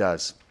Christ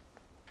does.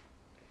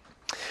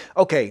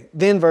 Okay,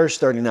 then verse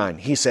 39,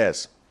 he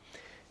says,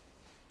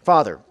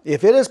 Father,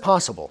 if it is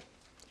possible,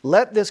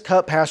 let this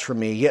cup pass from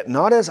me, yet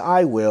not as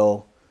I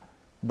will,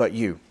 but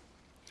you.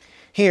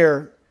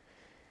 Here,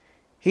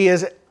 he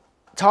is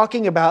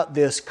talking about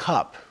this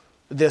cup,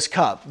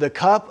 the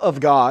cup of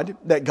God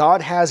that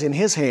God has in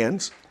his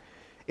hands,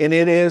 and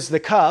it is the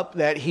cup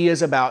that he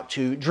is about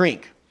to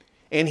drink.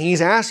 And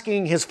he's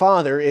asking his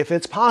Father, if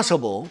it's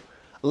possible,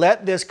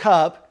 let this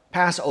cup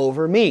pass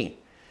over me.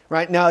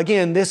 Right now,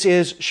 again, this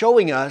is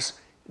showing us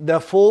the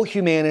full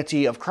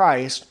humanity of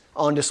Christ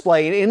on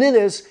display. And it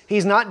is,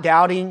 he's not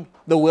doubting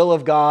the will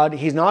of God.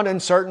 He's not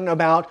uncertain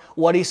about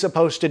what he's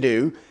supposed to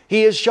do.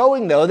 He is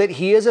showing, though, that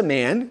he is a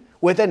man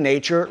with a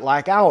nature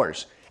like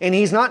ours. And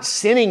he's not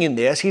sinning in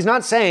this. He's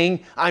not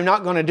saying, I'm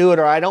not going to do it,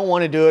 or I don't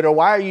want to do it, or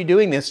why are you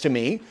doing this to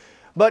me?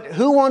 But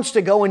who wants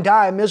to go and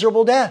die a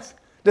miserable death?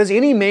 Does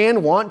any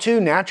man want to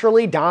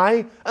naturally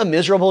die a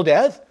miserable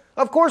death?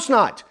 Of course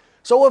not.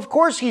 So of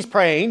course he's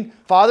praying,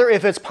 Father,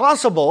 if it's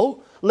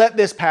possible, let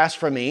this pass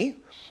from me.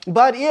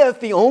 But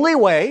if the only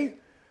way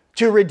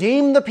to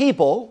redeem the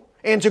people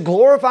and to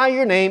glorify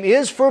your name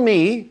is for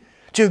me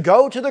to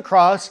go to the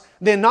cross,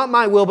 then not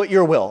my will, but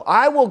your will.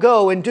 I will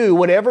go and do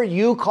whatever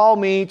you call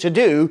me to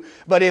do.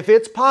 But if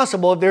it's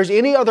possible, if there's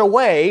any other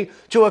way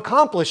to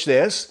accomplish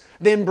this,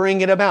 then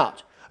bring it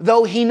about.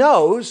 Though he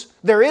knows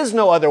there is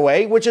no other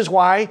way, which is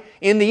why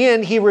in the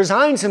end he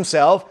resigns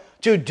himself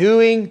to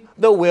doing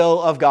the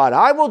will of God.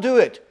 I will do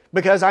it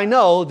because I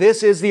know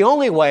this is the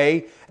only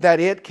way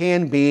that it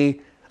can be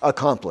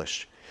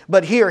accomplished.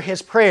 But here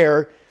his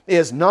prayer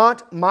is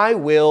not my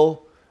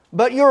will,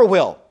 but your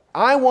will.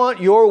 I want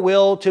your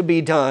will to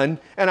be done,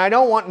 and I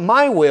don't want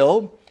my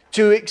will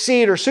to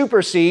exceed or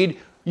supersede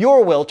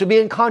your will, to be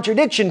in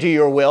contradiction to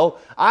your will.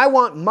 I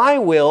want my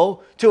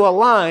will to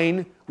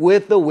align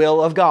with the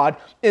will of God.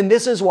 And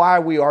this is why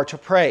we are to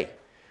pray.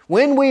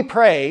 When we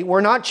pray,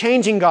 we're not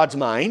changing God's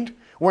mind.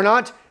 We're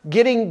not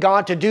getting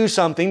God to do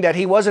something that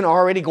he wasn't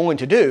already going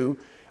to do.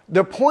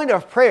 The point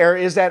of prayer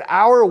is that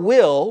our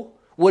will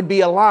would be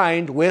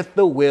aligned with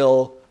the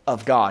will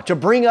of God, to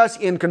bring us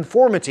in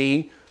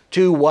conformity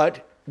to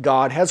what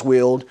God has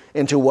willed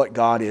and to what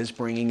God is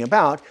bringing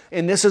about.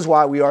 And this is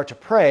why we are to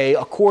pray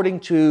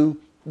according to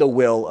the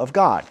will of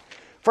God.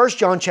 1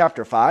 John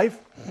chapter 5,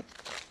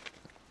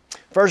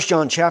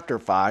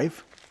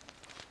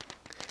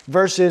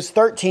 verses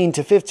 13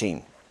 to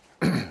 15.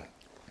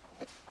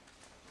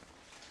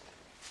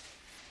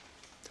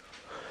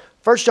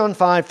 1 John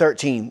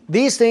 5:13.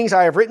 These things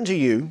I have written to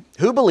you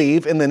who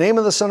believe in the name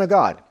of the Son of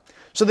God,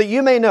 so that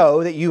you may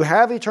know that you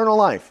have eternal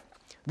life.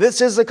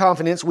 This is the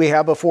confidence we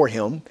have before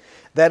him,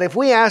 that if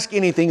we ask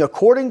anything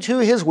according to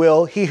his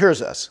will, he hears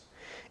us.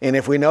 And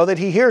if we know that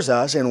he hears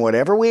us, and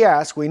whatever we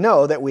ask, we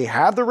know that we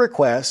have the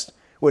request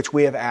which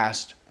we have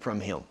asked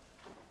from him.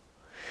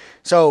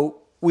 So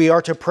we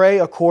are to pray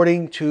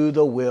according to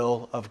the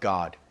will of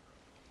God.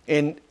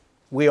 And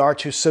we are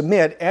to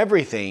submit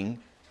everything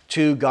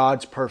to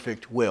God's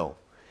perfect will.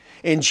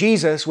 And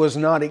Jesus was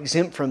not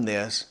exempt from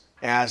this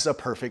as a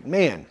perfect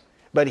man,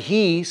 but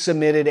he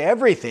submitted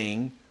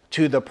everything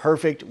to the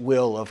perfect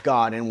will of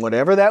God. And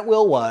whatever that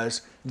will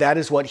was, that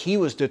is what he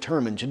was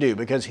determined to do,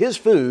 because his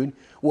food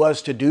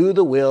was to do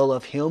the will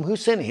of him who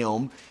sent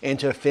him and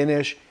to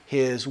finish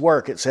his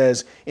work, it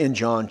says in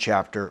John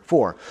chapter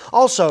 4.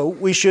 Also,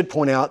 we should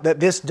point out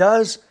that this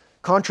does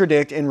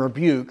contradict and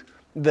rebuke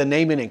the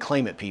name it and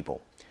claim it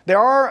people. There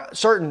are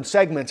certain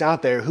segments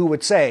out there who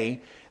would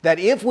say that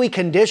if we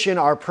condition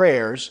our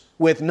prayers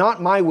with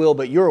not my will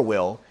but your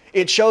will,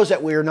 it shows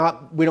that we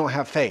don't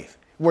have faith.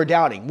 We're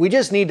doubting. We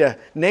just need to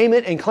name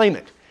it and claim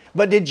it.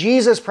 But did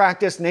Jesus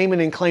practice name it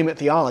and claim it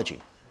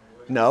theology?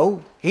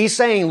 No. He's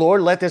saying,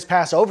 Lord, let this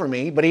pass over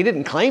me, but he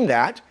didn't claim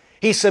that.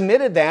 He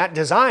submitted that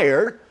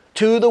desire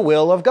to the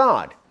will of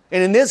God.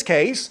 And in this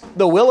case,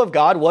 the will of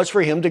God was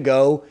for him to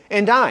go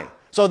and die.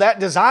 So that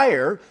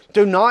desire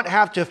to not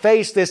have to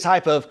face this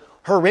type of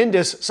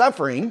horrendous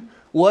suffering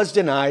was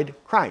denied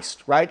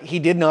Christ, right? He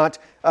did not,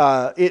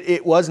 God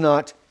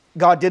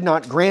did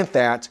not grant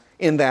that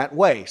in that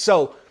way.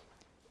 So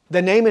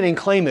the name it and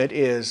claim it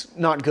is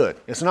not good.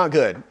 It's not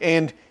good.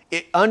 And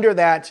under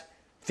that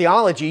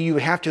theology, you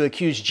would have to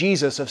accuse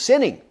Jesus of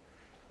sinning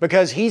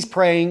because he's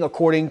praying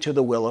according to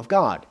the will of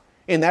God.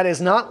 And that is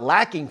not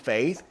lacking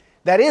faith.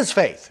 That is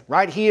faith,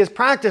 right? He is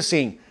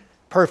practicing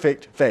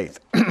perfect faith.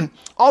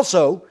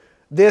 Also,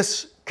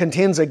 this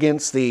contends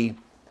against the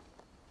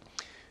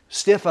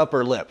stiff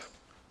upper lip.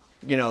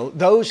 You know,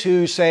 those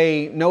who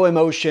say no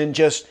emotion,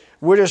 just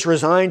We're just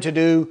resigned to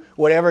do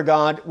whatever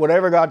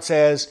God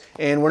says,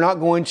 and we're not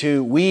going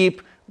to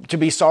weep, to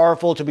be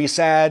sorrowful, to be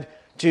sad,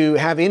 to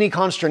have any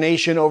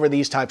consternation over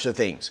these types of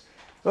things.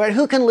 Right?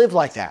 Who can live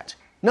like that?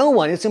 No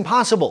one. It's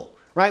impossible.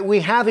 Right? We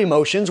have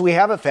emotions, we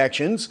have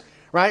affections,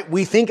 right?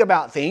 We think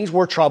about things,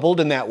 we're troubled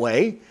in that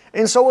way,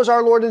 and so is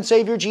our Lord and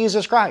Savior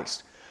Jesus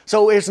Christ.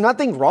 So there's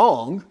nothing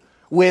wrong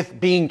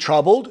with being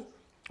troubled,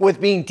 with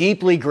being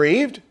deeply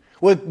grieved,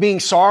 with being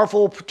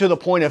sorrowful to the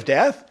point of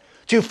death,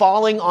 to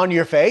falling on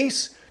your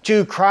face,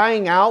 to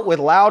crying out with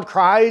loud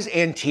cries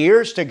and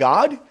tears to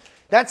God.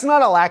 That's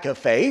not a lack of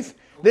faith.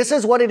 This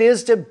is what it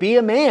is to be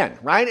a man,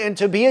 right? And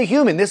to be a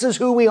human. This is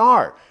who we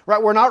are,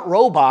 right? We're not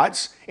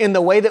robots in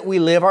the way that we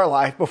live our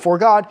life before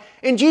God.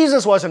 And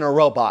Jesus wasn't a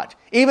robot,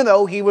 even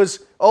though he was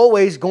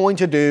always going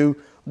to do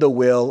the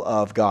will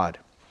of God.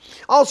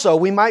 Also,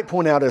 we might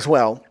point out as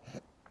well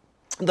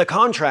the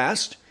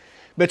contrast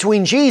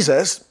between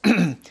Jesus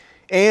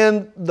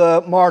and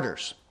the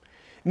martyrs.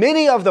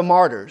 Many of the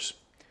martyrs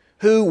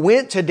who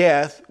went to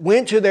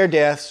their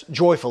deaths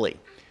joyfully,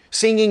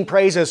 singing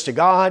praises to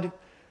God,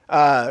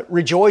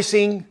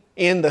 rejoicing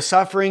in the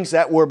sufferings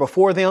that were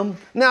before them.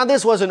 Now,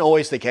 this wasn't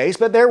always the case,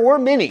 but there were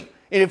many.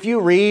 And if you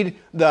read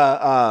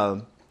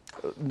not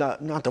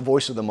the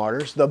Voice of the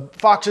Martyrs, the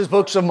Fox's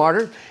Books of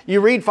Martyrs, you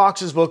read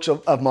Fox's Books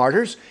of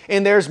Martyrs,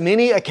 and there's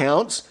many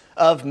accounts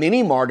of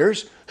many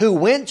martyrs who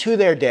went to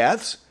their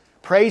deaths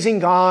praising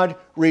God,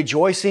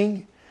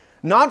 rejoicing,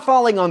 not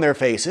falling on their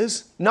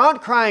faces,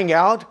 not crying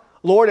out,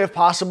 Lord, if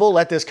possible,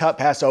 let this cup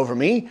pass over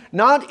me,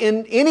 not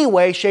in any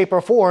way, shape,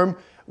 or form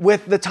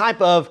with the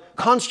type of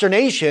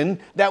consternation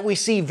that we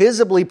see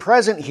visibly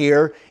present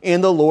here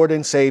in the Lord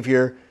and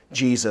Savior,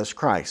 Jesus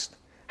Christ.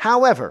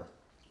 However,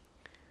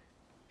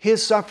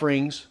 his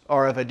sufferings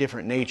are of a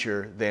different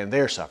nature than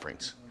their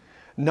sufferings.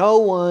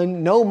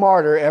 No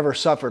martyr ever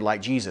suffered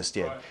like Jesus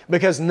did,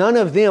 because none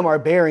of them are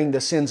bearing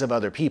the sins of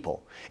other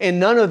people, and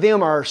none of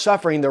them are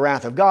suffering the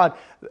wrath of God.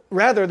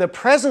 Rather, the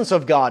presence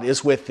of God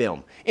is with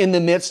them in the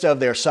midst of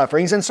their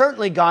sufferings, and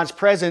certainly God's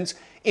presence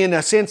in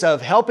a sense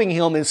of helping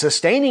him and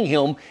sustaining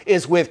him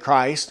is with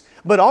Christ,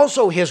 but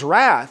also his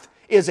wrath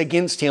is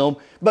against him.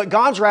 But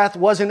God's wrath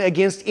wasn't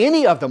against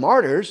any of the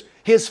martyrs.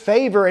 His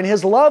favor and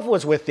his love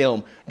was with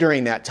them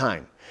during that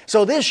time.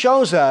 So this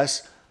shows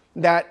us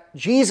that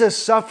Jesus'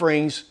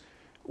 sufferings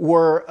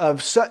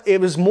it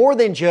was more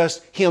than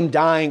just him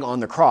dying on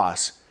the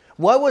cross.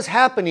 What was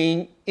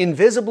happening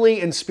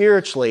invisibly and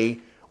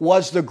spiritually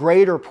was the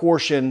greater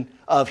portion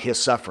of his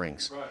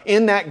sufferings. Right.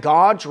 In that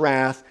God's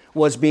wrath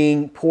was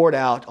being poured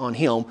out on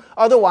him.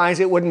 Otherwise,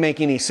 it wouldn't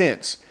make any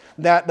sense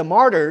that the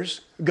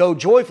martyrs go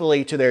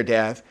joyfully to their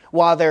death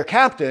while their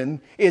captain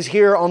is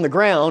here on the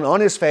ground, on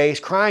his face,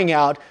 crying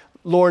out,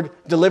 Lord,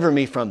 deliver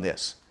me from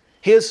this.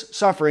 His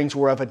sufferings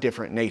were of a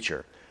different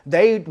nature.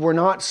 They were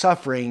not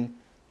suffering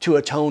to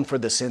atone for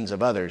the sins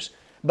of others,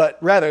 but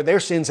rather their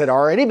sins had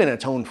already been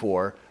atoned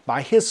for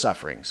by his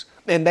sufferings.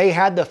 And they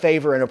had the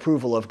favor and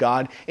approval of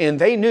God, and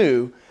they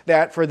knew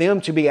that for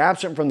them to be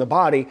absent from the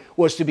body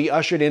was to be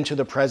ushered into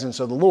the presence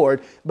of the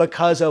Lord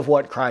because of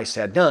what Christ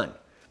had done.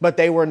 But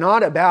they were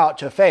not about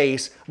to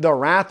face the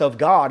wrath of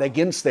God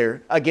against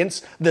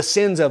the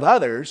sins of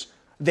others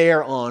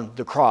there on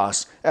the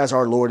cross, as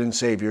our Lord and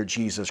Savior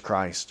Jesus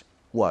Christ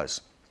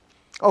was.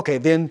 Okay,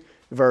 then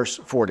verse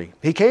 40.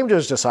 He came to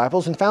his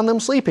disciples and found them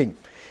sleeping,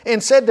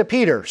 and said to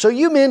Peter, so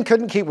you men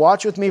couldn't keep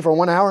watch with me for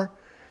 1 hour?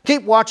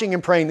 Keep watching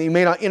and praying that you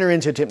may not enter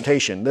into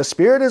temptation. The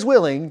spirit is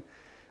willing,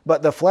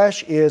 but the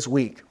flesh is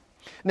weak.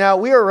 Now,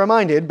 we are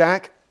reminded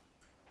back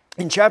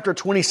in chapter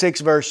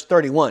 26, verse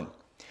 31.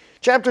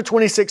 Chapter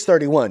 26,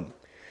 31.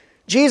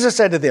 Jesus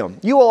said to them,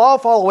 you will all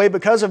fall away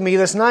because of me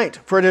this night,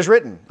 for it is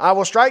written, I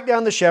will strike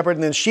down the shepherd,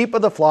 and the sheep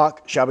of the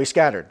flock shall be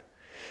scattered.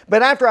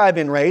 But after I have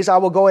been raised, I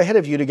will go ahead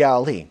of you to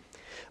Galilee.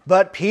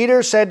 But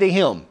Peter said to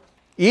him,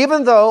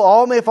 even though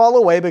all may fall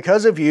away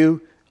because of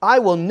you, I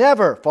will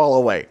never fall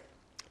away.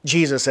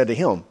 Jesus said to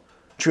him,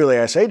 truly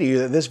I say to you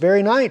that this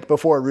very night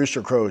before a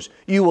rooster crows,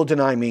 you will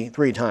deny me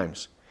 3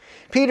 times.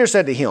 Peter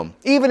said to him,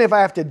 even if I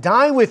have to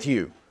die with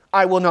you,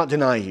 I will not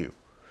deny you.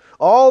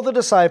 All the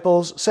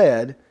disciples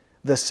said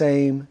the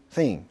same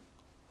thing.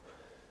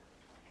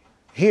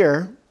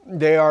 Here,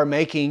 they are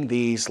making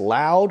these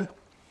loud,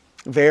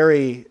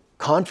 very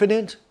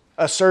confident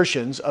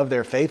assertions of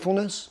their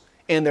faithfulness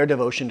and their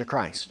devotion to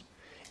Christ.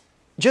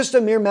 Just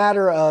a mere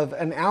matter of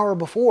an hour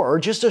before, or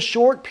just a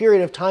short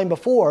period of time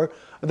before,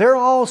 they're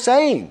all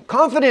saying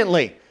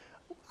confidently,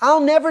 I'll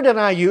never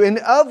deny you. And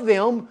of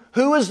them,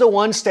 who is the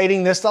one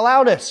stating this the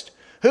loudest?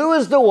 Who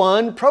is the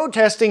one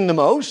protesting the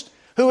most?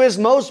 Who is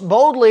most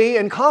boldly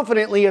and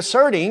confidently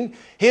asserting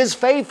his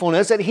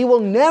faithfulness that he will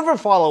never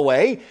fall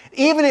away?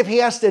 Even if he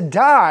has to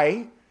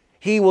die,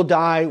 he will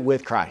die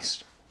with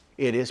Christ.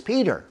 It is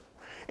Peter.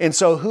 And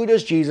so who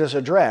does Jesus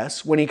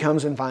address when he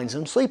comes and finds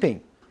him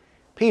sleeping?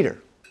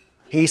 Peter.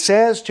 He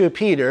says to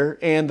Peter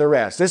and the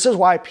rest. This is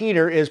why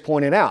Peter is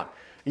pointed out.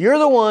 You're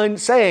the one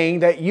saying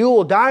that you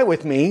will die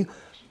with me,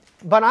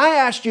 but I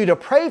asked you to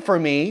pray for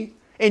me,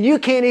 and you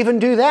can't even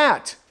do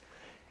that.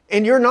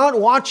 and you're not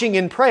watching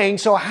and praying,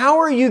 so how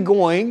are you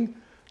going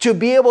to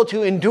be able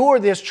to endure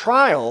this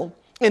trial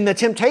and the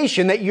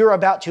temptation that you're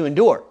about to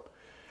endure?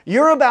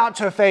 You're about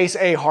to face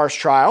a harsh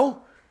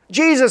trial.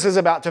 Jesus is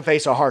about to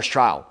face a harsh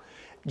trial.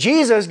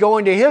 Jesus,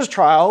 going to his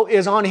trial,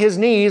 is on his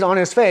knees, on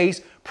his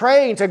face,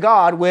 praying to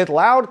God with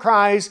loud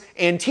cries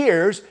and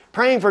tears,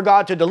 praying for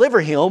God to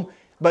deliver him,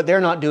 but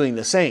they're not doing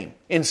the same.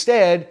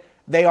 Instead,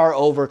 they are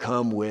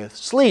overcome with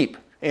sleep,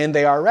 and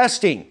they are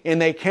resting,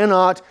 and they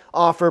cannot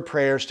offer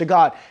prayers to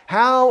God.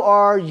 How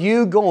are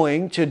you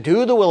going to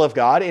do the will of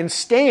God and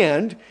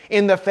stand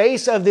in the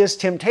face of this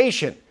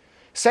temptation?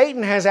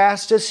 Satan has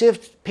asked to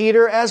sift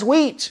Peter as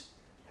wheat.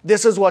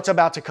 This is what's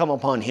about to come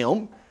upon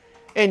him.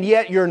 And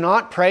yet you're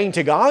not praying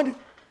to God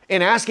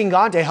and asking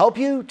God to help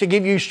you, to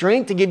give you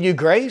strength, to give you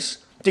grace,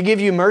 to give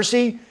you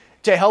mercy,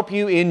 to help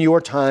you in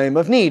your time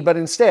of need. But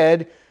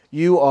instead,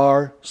 you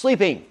are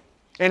sleeping.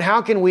 And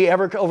how can we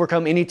ever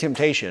overcome any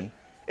temptation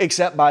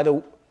except by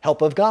the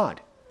help of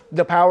God,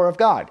 the power of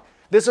God?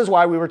 This is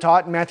why we were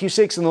taught in Matthew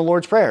 6 in the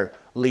Lord's Prayer,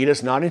 lead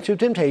us not into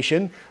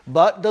temptation,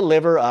 but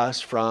deliver us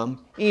from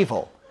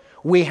evil.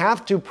 We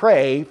have to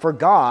pray for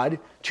God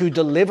to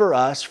deliver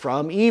us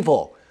from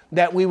evil,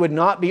 that we would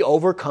not be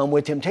overcome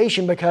with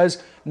temptation,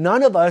 because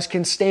none of us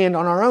can stand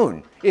on our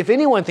own. If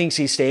anyone thinks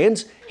he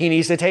stands, he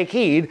needs to take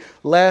heed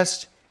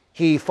lest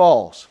he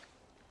falls.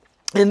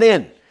 And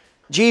then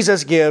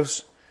Jesus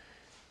gives,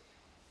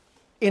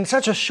 in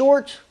such a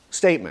short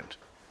statement,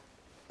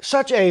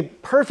 such a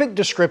perfect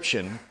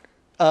description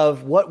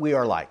of what we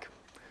are like.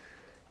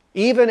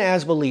 Even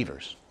as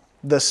believers,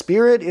 the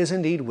spirit is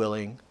indeed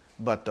willing,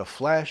 but the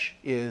flesh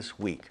is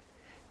weak.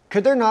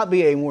 Could there not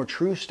be a more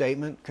true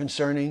statement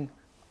concerning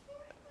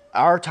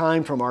our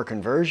time from our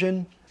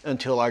conversion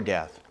until our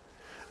death?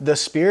 The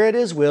spirit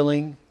is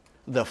willing,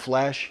 the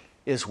flesh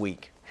is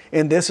weak.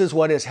 And this is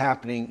what is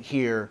happening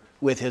here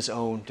with his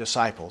own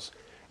disciples.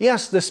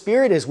 Yes, the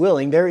spirit is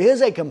willing. There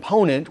is a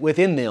component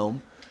within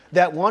them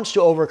that wants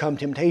to overcome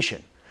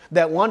temptation,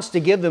 that wants to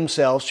give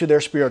themselves to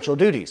their spiritual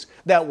duties,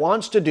 that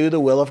wants to do the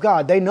will of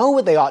God. They know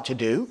what they ought to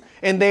do,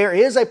 and there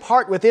is a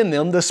part within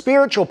them, the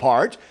spiritual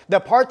part, the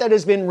part that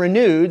has been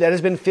renewed, that has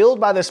been filled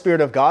by the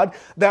Spirit of God,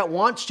 that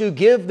wants to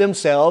give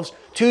themselves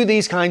to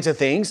these kinds of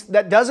things,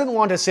 that doesn't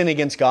want to sin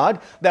against God,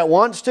 that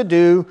wants to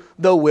do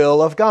the will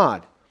of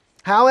God.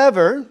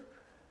 However,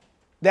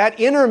 that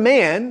inner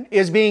man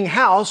is being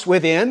housed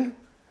within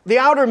the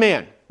outer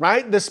man,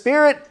 right? The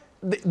spirit,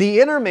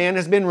 the inner man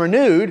has been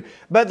renewed,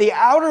 but the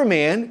outer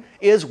man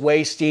is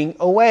wasting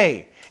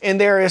away. And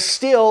there is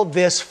still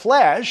this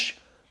flesh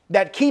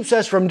that keeps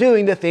us from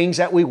doing the things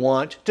that we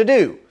want to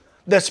do.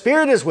 The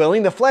spirit is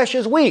willing, the flesh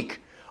is weak.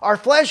 Our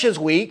flesh is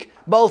weak,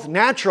 both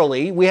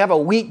naturally, we have a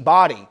weak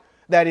body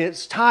that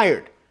is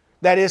tired,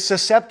 that is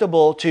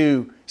susceptible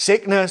to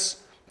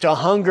sickness, to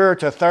hunger,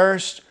 to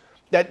thirst,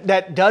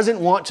 that doesn't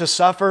want to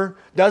suffer,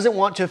 doesn't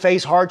want to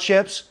face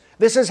hardships.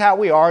 This is how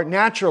we are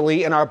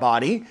naturally in our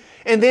body.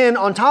 And then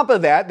on top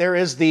of that, there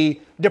is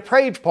the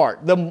depraved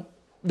part,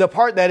 the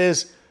part that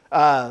is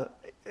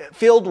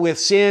filled with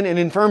sin and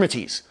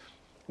infirmities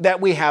that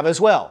we have as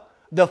well.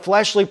 The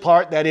fleshly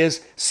part that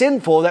is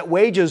sinful, that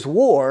wages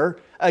war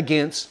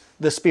against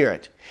the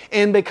spirit.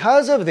 And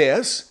because of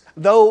this,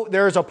 though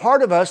there is a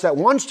part of us that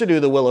wants to do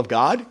the will of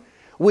God,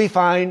 we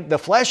find the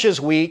flesh is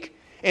weak,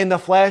 and the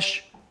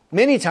flesh,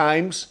 many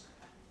times,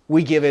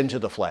 we give in to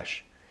the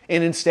flesh.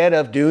 And instead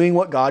of doing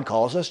what God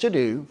calls us to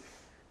do,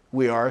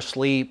 we are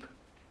asleep,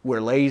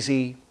 we're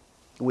lazy,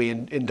 we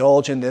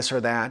indulge in this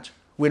or that.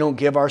 We don't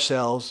give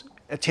ourselves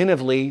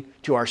attentively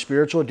to our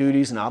spiritual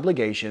duties and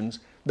obligations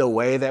the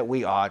way that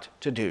we ought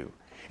to do.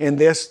 And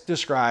this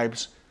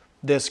describes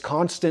this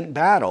constant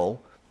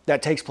battle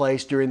that takes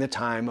place during the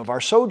time of our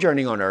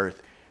sojourning on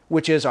earth,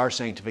 which is our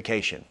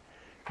sanctification.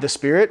 The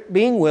spirit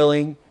being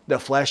willing, the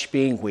flesh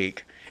being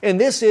weak. And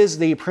this is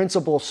the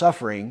principal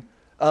suffering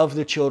of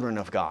the children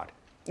of God.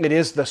 It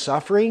is the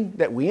suffering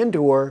that we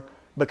endure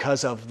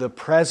because of the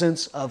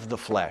presence of the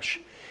flesh.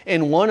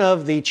 And one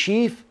of the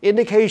chief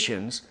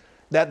indications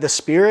that the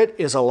Spirit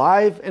is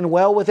alive and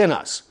well within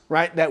us,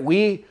 right? That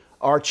we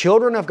are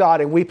children of God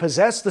and we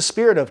possess the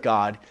Spirit of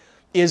God,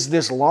 is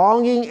this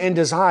longing and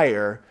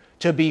desire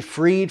to be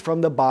freed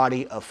from the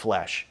body of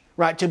flesh,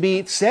 right? To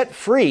be set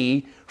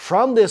free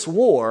from this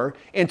war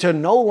and to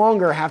no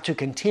longer have to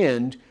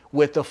contend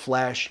with the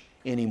flesh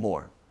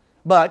anymore.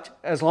 But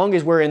as long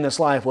as we're in this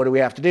life, what do we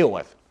have to deal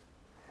with?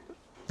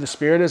 The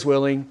spirit is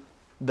willing,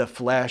 the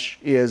flesh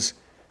is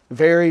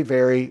very,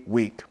 very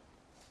weak.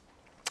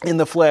 And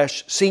the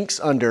flesh sinks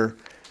under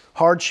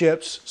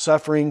hardships,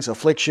 sufferings,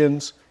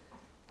 afflictions,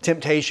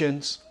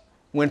 temptations.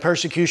 When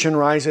persecution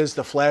rises,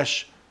 the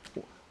flesh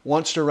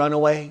wants to run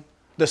away.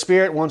 The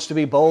spirit wants to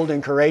be bold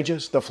and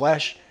courageous. The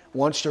flesh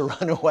wants to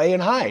run away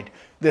and hide.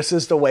 This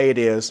is the way it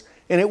is,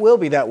 and it will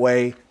be that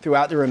way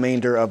throughout the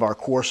remainder of our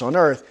course on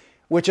earth,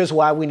 which is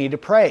why we need to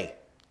pray.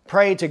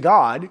 Pray to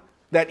God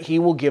that He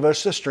will give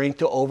us the strength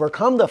to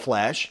overcome the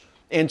flesh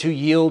and to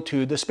yield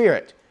to the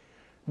Spirit.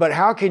 But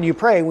how can you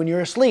pray when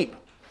you're asleep?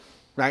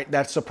 Right?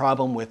 That's the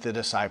problem with the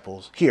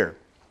disciples here.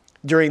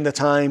 during the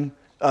time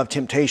of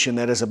temptation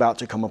that is about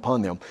to come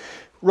upon them.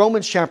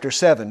 Romans chapter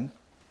 7.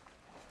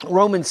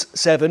 Romans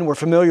 7, we're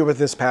familiar with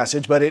this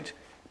passage, but it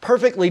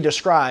perfectly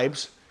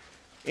describes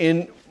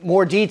in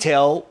more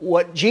detail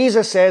what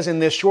Jesus says in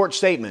this short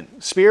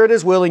statement. Spirit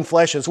is willing,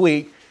 flesh is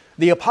weak.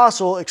 The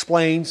apostle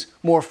explains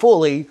more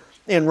fully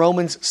in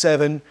Romans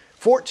 7,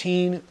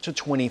 14 to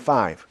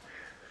 25.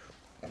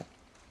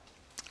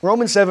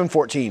 Romans 7,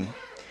 14.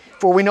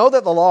 For we know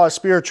that the law is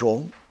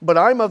spiritual, but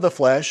I am of the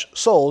flesh,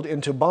 sold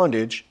into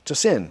bondage to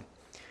sin.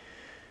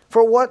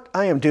 For what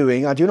I am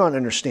doing, I do not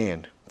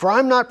understand. For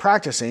I'm not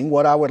practicing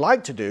what I would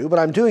like to do, but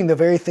I'm doing the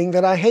very thing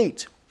that I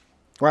hate.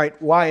 Right?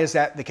 Why is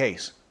that the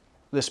case?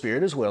 The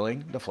spirit is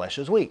willing, the flesh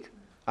is weak.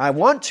 I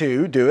want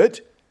to do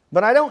it,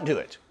 but I don't do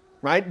it.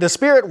 Right? The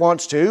spirit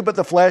wants to, but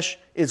the flesh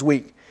is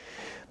weak.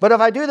 But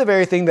if I do the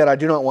very thing that I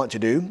do not want to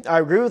do, I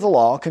agree with the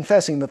law,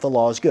 confessing that the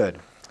law is good.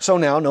 So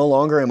now no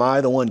longer am I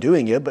the one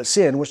doing it, but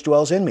sin which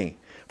dwells in me.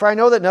 For I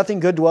know that nothing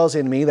good dwells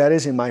in me, that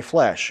is in my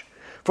flesh.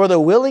 For the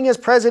willing is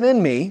present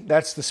in me,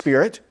 that's the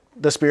spirit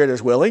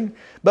is willing,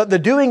 but the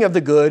doing of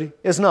the good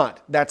is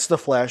not, that's the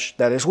flesh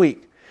that is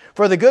weak.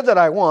 For the good that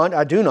I want,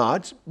 I do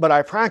not, but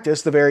I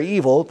practice the very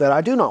evil that I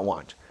do not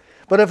want.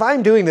 But if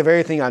I'm doing the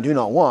very thing I do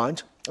not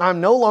want,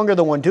 I'm no longer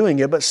the one doing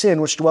it, but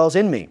sin which dwells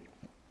in me.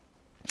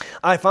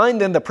 I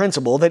find then the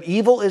principle that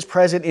evil is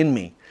present in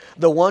me,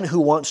 the one who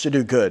wants to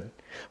do good.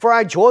 For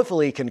I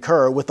joyfully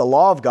concur with the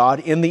law of God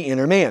in the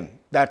inner man,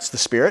 that's the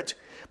spirit.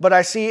 But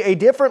I see a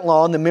different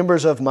law in the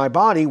members of my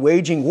body,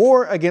 waging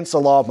war against the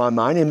law of my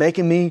mind and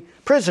making me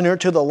prisoner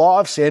to the law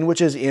of sin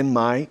which is in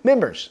my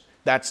members.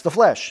 That's the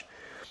flesh.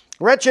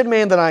 Wretched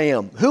man that I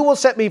am, who will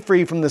set me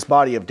free from this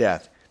body of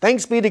death?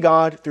 Thanks be to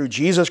God through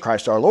Jesus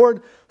Christ our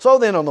Lord. So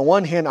then on the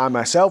one hand, I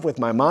myself with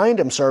my mind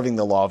am serving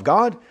the law of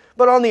God,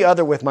 but on the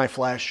other with my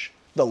flesh,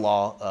 the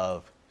law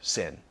of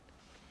sin.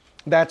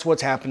 That's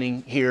what's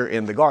happening here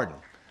in the garden.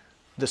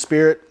 The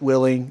spirit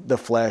willing, the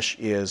flesh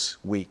is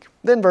weak.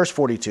 Then verse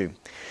 42.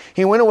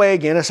 He went away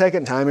again a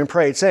second time and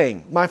prayed,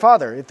 saying, My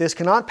Father, if this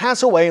cannot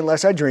pass away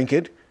unless I drink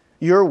it,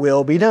 your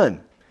will be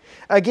done.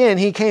 Again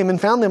he came and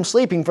found them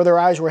sleeping, for their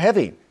eyes were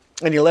heavy.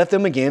 And he left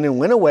them again and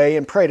went away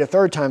and prayed a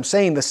third time,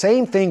 saying the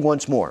same thing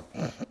once more.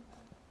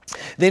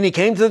 Then he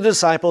came to the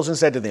disciples and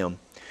said to them,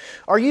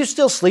 Are you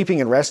still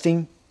sleeping and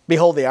resting?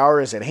 Behold, the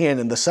hour is at hand,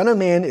 and the Son of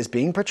Man is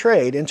being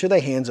betrayed into the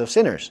hands of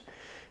sinners.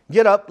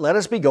 Get up, let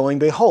us be going.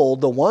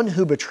 Behold, the one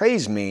who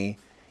betrays me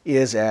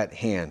is at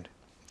hand.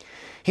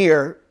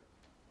 Here,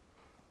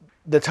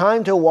 the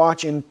time to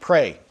watch and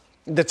pray,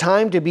 the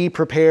time to be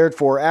prepared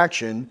for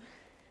action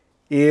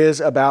is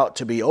about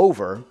to be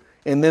over,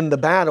 and then the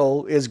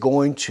battle is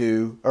going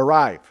to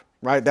arrive,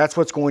 right? That's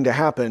what's going to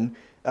happen,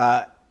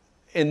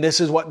 and this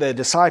is what the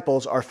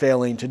disciples are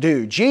failing to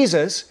do.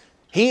 Jesus,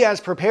 he has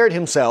prepared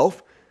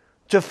himself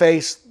to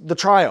face the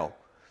trial.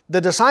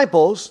 The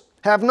disciples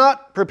have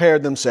not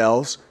prepared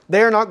themselves.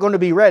 They are not going to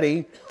be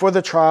ready for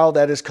the trial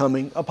that is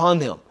coming upon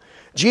them.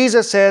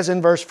 Jesus says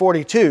in verse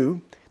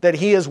 42 that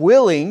he is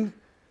willing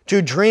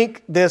to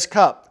drink this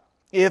cup.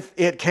 If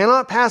it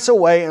cannot pass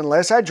away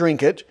unless I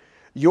drink it,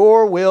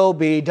 your will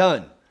be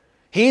done.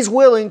 He's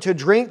willing to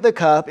drink the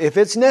cup if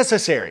it's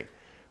necessary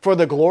for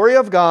the glory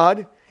of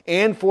God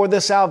and for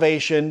the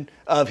salvation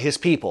of his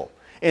people.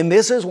 And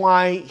this is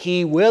why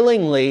he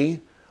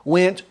willingly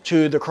went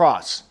to the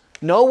cross.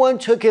 No one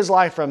took his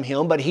life from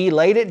him, but he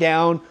laid it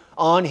down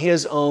on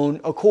his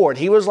own accord.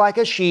 He was like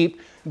a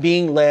sheep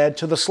being led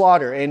to the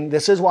slaughter. And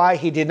this is why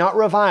he did not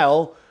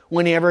revile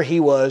whenever he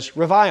was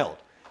reviled.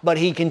 But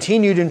he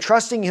continued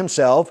entrusting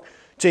himself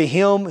to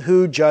him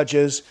who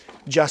judges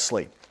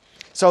justly.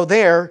 So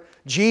there,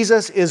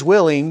 Jesus is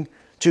willing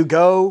to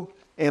go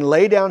and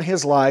lay down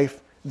his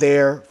life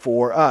there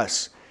for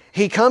us.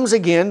 He comes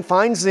again,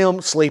 finds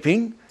them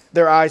sleeping.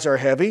 Their eyes are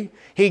heavy.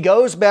 He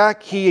goes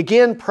back. He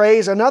again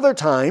prays another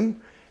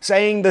time,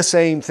 saying the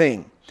same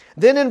thing.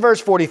 Then in verse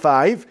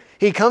 45,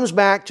 he comes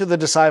back to the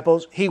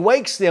disciples. He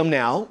wakes them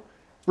now,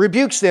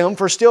 rebukes them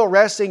for still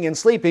resting and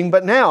sleeping.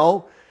 But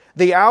now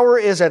the hour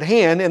is at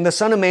hand, and the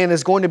Son of Man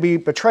is going to be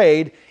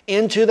betrayed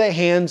into the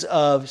hands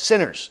of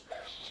sinners.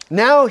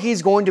 Now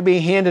he's going to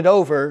be handed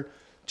over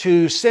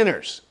to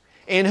sinners.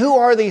 And who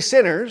are these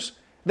sinners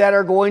that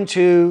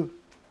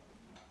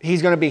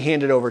he's going to be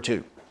handed over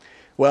to?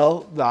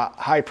 Well, the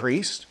high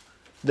priest,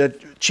 the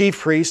chief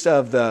priest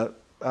of the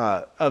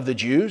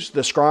Jews,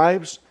 the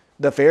scribes,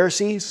 the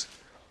Pharisees,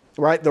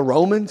 right? The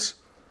Romans,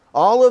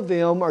 all of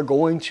them are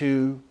going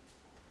to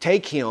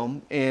take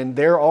him, and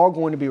they're all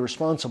going to be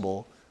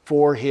responsible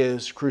for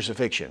his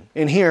crucifixion.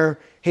 And here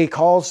he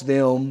calls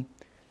them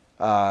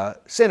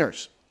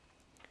sinners,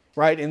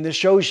 right? And this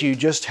shows you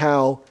just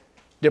how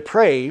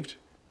depraved,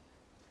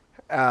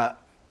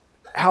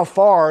 how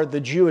far the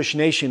Jewish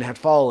nation had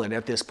fallen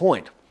at this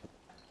point.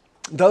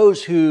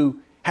 Those who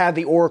had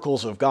the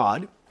oracles of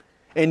God,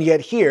 and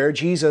yet here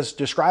Jesus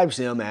describes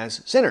them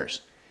as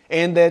sinners.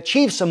 And the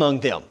chiefs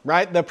among them,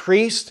 right? The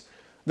priests,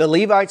 the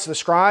Levites, the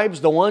scribes,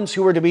 the ones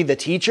who were to be the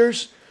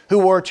teachers, who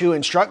were to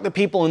instruct the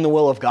people in the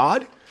will of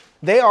God,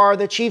 they are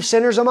the chief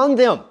sinners among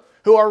them.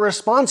 who are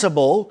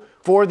responsible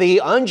for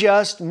the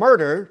unjust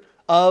murder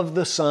of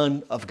the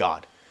Son of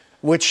God,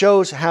 which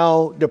shows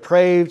how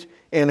depraved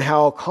and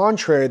how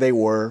contrary they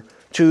were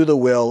to the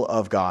will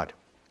of God.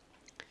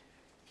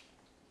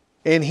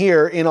 And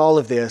here, in all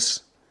of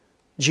this,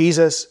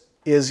 Jesus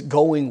is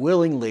going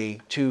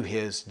willingly to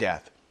his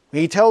death.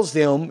 He tells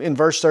them in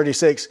verse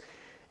 36,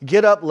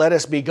 "Get up, let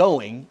us be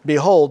going.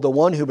 Behold, the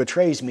one who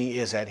betrays me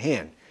is at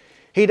hand."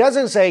 He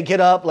doesn't say, "Get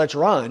up, let's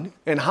run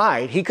and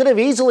hide." He could have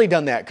easily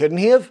done that, couldn't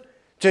he have?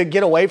 To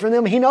get away from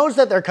them. He knows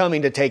that they're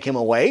coming to take him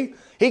away.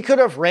 He could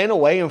have ran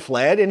away and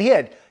fled and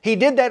hid. He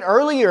did that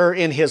earlier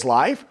in his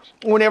life.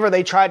 Whenever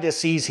they tried to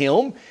seize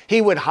him, he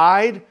would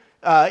hide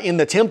in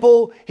the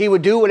temple. He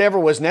would do whatever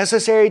was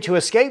necessary to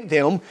escape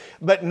them.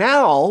 But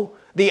now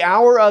the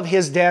hour of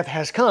his death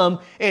has come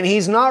and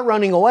he's not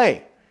running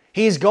away.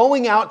 He's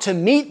going out to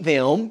meet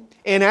them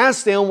and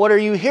ask them, "What are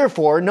you here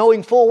for?"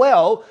 knowing full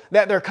well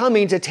that they're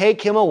coming to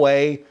take him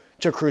away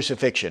to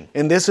crucifixion.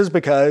 And this is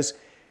because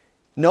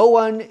no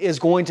one is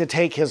going to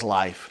take his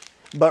life,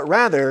 but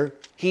rather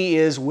he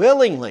is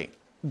willingly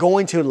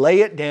going to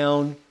lay it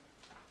down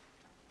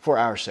for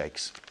our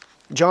sakes.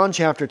 John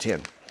chapter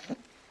 10.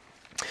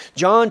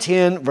 John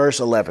 10, verse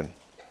 11.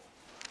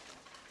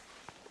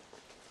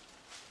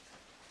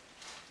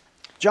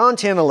 John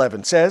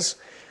 10:11 says,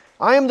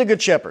 "I am the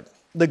good shepherd.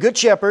 The good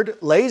shepherd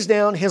lays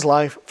down his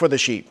life for the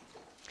sheep.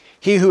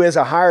 He who is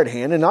a hired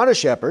hand and not a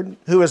shepherd,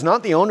 who is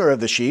not the owner of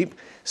the sheep,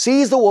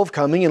 sees the wolf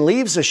coming and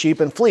leaves the sheep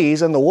and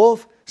flees, and the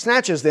wolf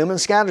snatches them and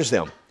scatters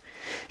them.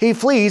 He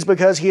flees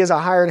because he is a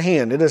hired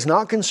hand and is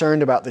not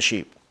concerned about the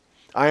sheep.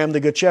 I am the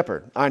good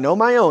shepherd. I know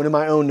my own, and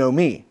my own know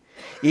me.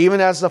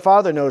 Even as the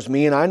Father knows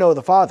me, and I know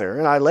the Father,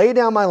 and I lay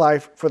down my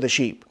life for the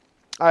sheep.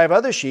 I have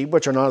other sheep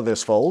which are not of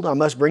this fold. I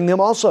must bring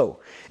them also,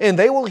 and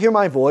they will hear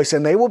my voice,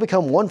 and they will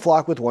become one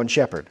flock with one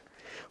shepherd.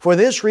 For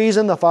this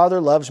reason the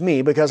Father loves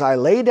me, because I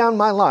lay down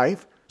my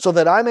life so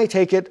that I may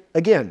take it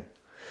again.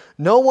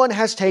 No one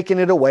has taken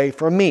it away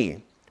from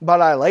me, but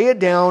I lay it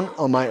down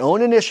on my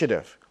own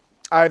initiative.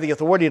 I have the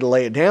authority to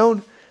lay it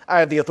down. I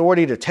have the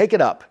authority to take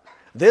it up.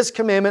 This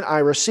commandment I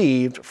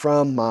received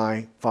from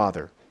my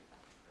Father."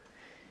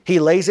 He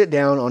lays it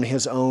down on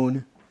his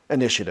own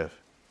initiative.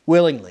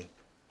 Willingly,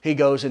 he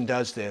goes and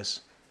does this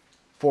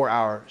for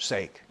our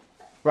sake.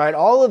 Right?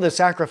 All of the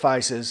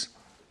sacrifices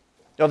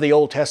of the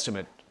Old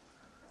Testament,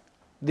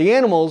 the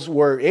animals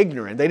were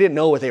ignorant. They didn't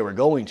know what they were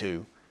going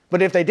to.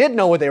 But if they did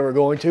know what they were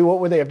going to, what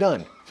would they have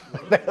done?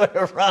 They would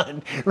have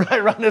run,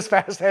 right? Run as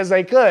fast as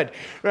they could.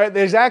 Right?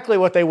 Exactly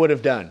what they would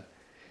have done.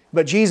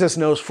 But Jesus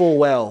knows full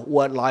well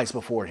what lies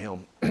before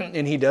him.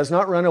 And he does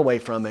not run away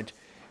from it,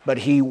 but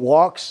he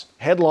walks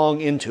headlong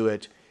into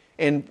it.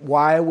 And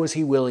why was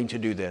he willing to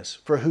do this?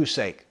 For whose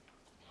sake?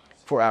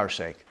 For our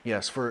sake.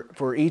 Yes,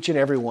 for each and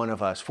every one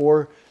of us.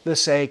 For the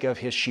sake of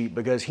his sheep.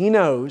 Because he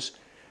knows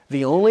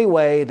the only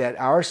way that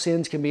our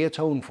sins can be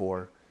atoned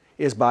for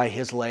is by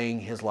his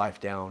laying his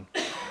life down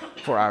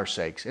for our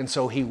sakes. And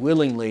so he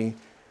willingly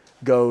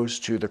goes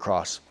to the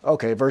cross.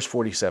 Okay, verse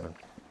 47.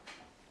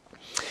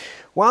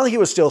 "While he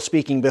was still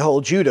speaking,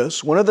 behold,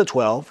 Judas, one of the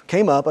 12,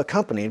 came up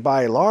accompanied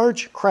by a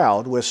large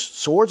crowd with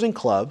swords and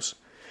clubs,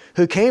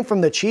 who came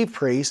from the chief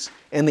priests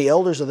and the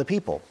elders of the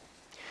people.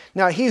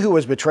 Now he who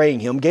was betraying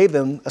him gave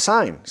them a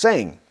sign,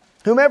 saying,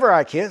 'Whomever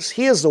I kiss,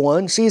 he is the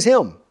one, seize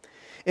him.'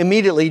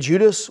 Immediately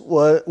Judas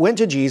went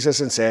to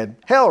Jesus and said,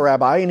 'Hail,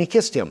 Rabbi,' and he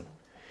kissed him.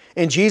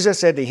 And Jesus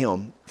said to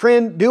him,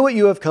 'Friend, do what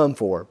you have come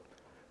for.'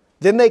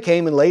 Then they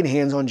came and laid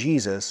hands on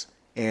Jesus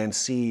and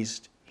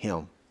seized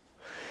him."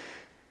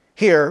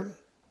 Here,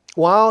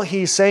 while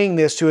he's saying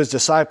this to his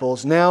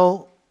disciples,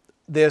 now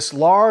this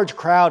large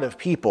crowd of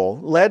people,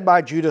 led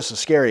by Judas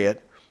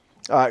Iscariot,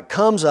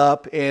 comes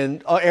up,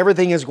 and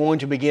everything is going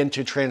to begin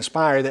to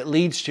transpire that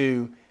leads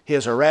to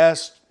his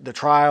arrest, the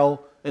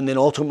trial, and then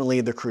ultimately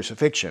the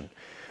crucifixion.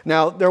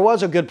 Now, there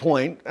was a good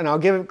point, and I'll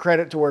give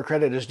credit to where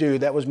credit is due,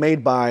 that was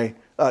made by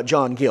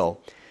John Gill.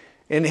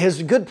 And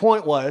his good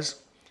point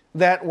was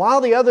that while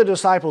the other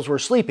disciples were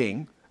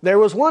sleeping, there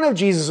was one of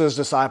Jesus'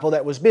 disciples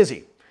that was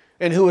busy,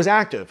 and who was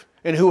active,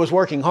 and who was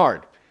working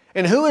hard.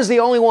 And who is the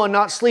only one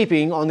not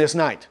sleeping on this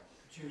night?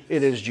 Judas.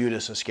 It is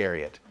Judas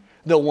Iscariot,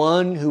 the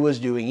one who was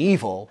doing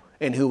evil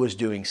and who was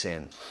doing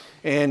sin.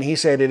 And he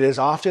said it is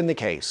often the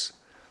case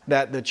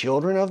that the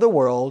children of the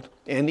world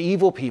and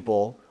evil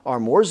people are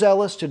more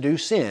zealous to do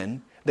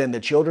sin than the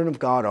children of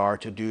God are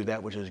to do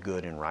that which is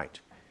good and right.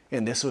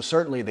 And this was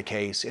certainly the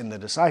case in the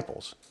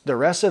disciples. The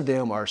rest of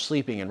them are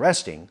sleeping and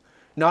resting,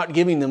 not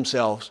giving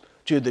themselves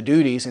to the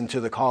duties and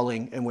to the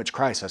calling in which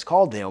Christ has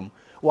called them,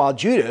 while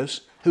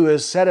Judas, who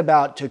is set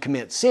about to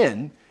commit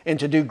sin and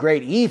to do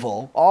great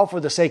evil, all for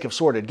the sake of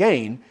sordid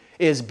gain,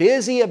 is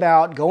busy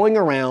about going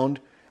around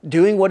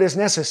doing what is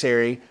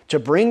necessary to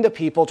bring the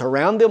people, to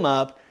round them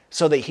up,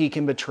 so that he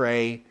can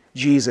betray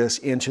Jesus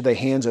into the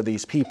hands of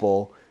these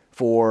people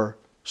for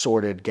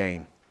sordid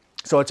gain.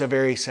 So it's a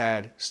very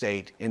sad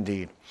state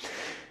indeed.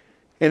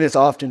 And it's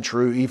often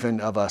true even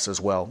of us as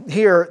well.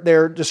 Here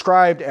they're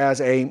described as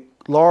a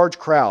large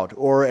crowd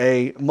or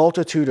a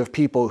multitude of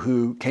people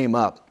who came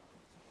up.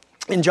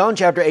 In John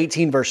chapter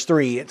 18, verse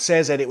 3, it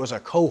says that it was a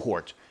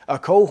cohort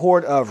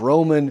of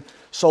Roman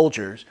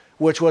soldiers,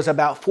 which was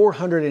about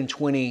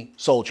 420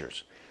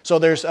 soldiers. So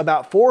there's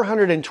about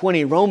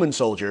 420 Roman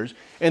soldiers,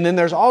 and then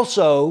there's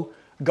also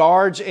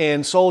guards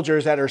and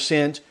soldiers that are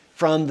sent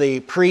from the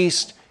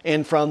priest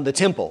and from the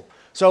temple.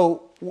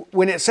 So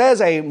when it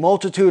says a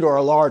multitude or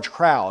a large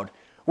crowd,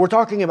 we're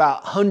talking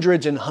about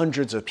hundreds and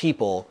hundreds of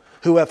people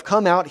who have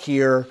come out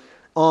here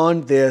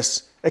on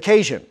this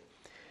occasion.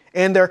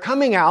 And they're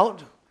coming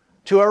out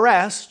to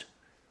arrest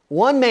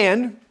one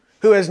man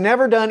who has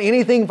never done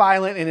anything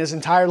violent in his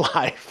entire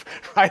life,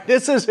 right?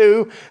 This is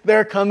who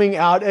they're coming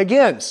out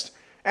against,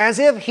 as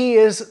if he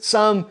is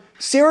some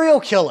serial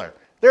killer.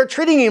 They're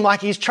treating him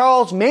like he's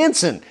Charles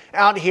Manson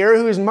out here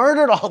who's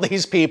murdered all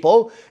these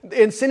people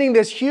and sending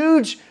this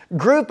huge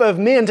group of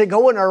men to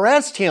go and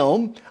arrest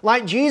him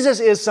like Jesus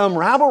is some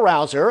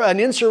rabble-rouser, an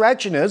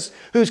insurrectionist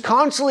who's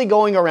constantly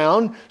going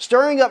around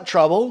stirring up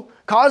trouble,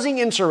 causing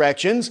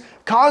insurrections,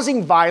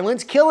 causing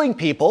violence, killing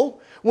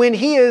people, when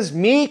he is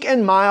meek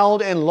and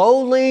mild and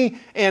lowly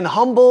and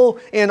humble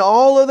in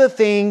all of the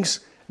things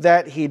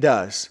that he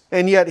does.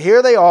 And yet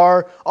here they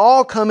are,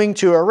 all coming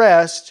to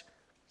arrest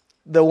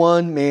the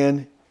one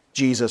man,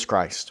 Jesus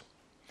Christ.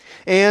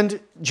 And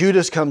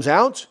Judas comes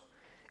out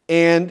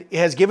and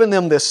has given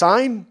them this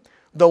sign: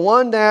 the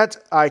one that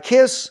I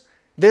kiss,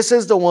 this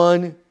is the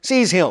one,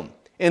 seize him.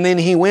 And then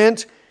he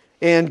went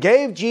and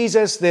gave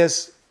Jesus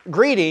this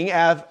greeting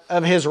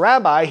of his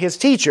rabbi, his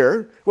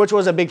teacher, which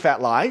was a big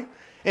fat lie,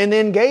 and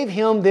then gave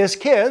him this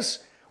kiss,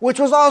 which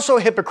was also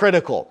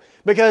hypocritical,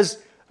 because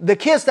the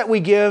kiss that we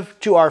give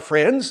to our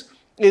friends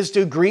is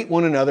to greet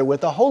one another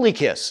with a holy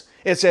kiss.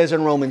 It says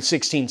in Romans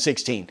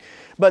 16:16.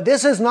 But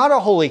this is not a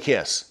holy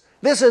kiss.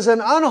 This is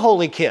an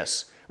unholy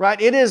kiss, right?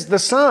 It is the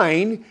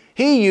sign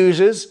he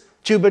uses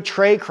to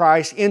betray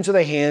Christ into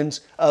the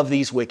hands of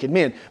these wicked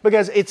men.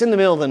 Because it's in the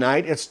middle of the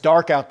night. It's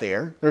dark out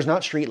there. There's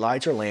not street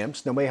lights or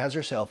lamps. Nobody has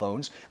their cell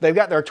phones. They've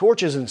got their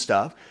torches and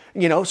stuff.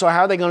 So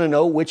how are they going to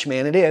know which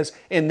man it is?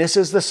 And this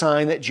is the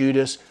sign that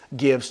Judas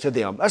gives to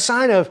them. A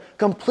sign of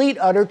complete,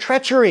 utter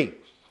treachery.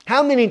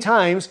 How many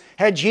times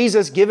had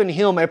Jesus given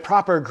him a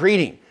proper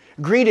greeting?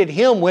 Greeted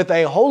him with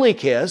a holy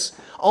kiss,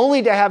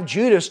 only to have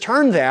Judas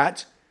turn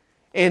that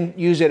and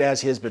use it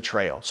as his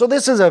betrayal. So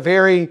this is a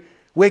very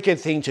wicked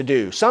thing to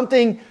do.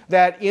 Something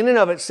that in and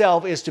of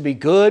itself is to be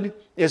good,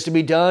 is to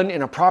be done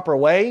in a proper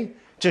way,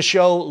 to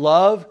show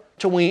love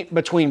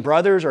between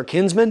brothers or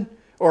kinsmen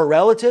or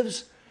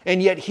relatives.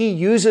 And yet he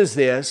uses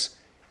this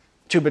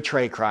to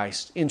betray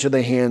Christ into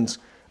the hands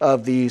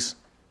of these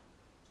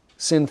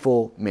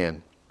sinful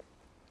men.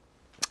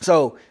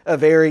 So a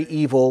very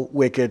evil,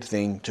 wicked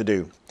thing to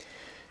do.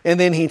 And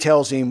then he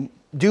tells him,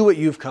 do what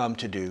you've come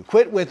to do.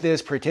 Quit with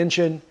this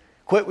pretension.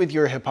 Quit with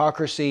your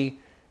hypocrisy.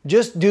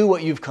 Just do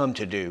what you've come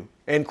to do.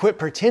 And quit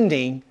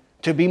pretending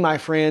to be my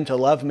friend, to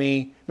love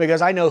me,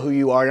 because I know who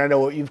you are and I know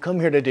what you've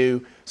come here to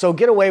do. So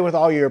get away with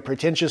all your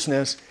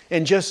pretentiousness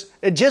and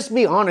just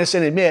be honest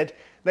and admit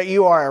that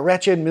you are a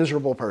wretched,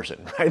 miserable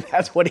person. Right?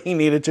 That's what he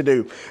needed to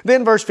do.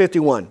 Then verse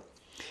 51.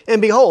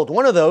 And behold,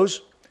 one of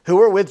those who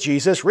were with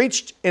Jesus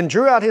reached and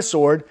drew out his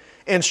sword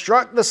and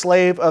struck the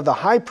slave of the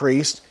high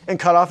priest and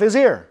cut off his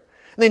ear.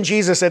 And then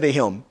Jesus said to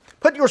him,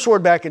 put your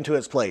sword back into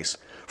its place,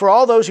 for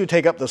all those who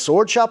take up the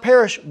sword shall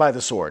perish by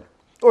the sword.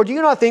 Or do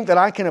you not think that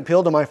I can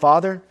appeal to my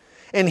Father,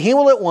 and he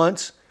will at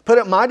once put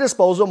at my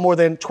disposal more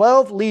than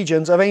 12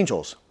 legions of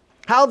angels?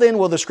 How then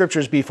will the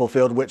scriptures be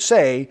fulfilled which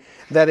say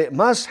that it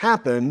must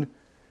happen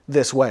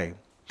this way?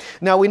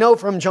 Now we know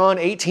from John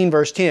 18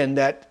 verse 10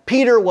 that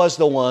Peter was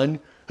the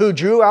one who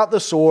drew out the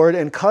sword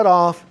and cut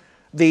off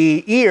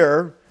the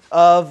ear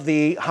of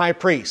the high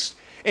priest.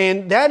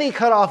 And that he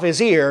cut off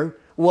his ear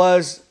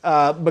was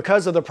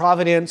because of the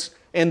providence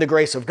and the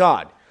grace of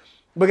God.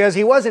 Because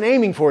he wasn't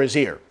aiming for his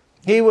ear.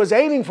 He was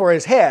aiming for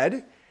his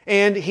head,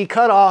 and he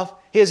cut off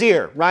his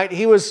ear, right?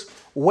 He was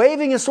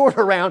waving his sword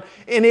around,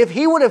 and if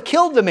he would have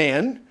killed the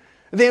man,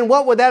 then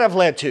what would that have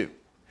led to?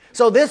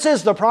 So this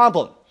is the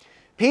problem.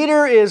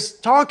 Peter is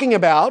talking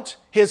about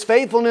his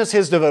faithfulness,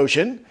 his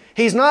devotion.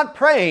 He's not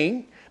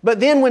praying. But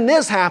then when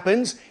this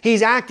happens,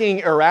 he's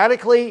acting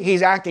erratically,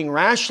 he's acting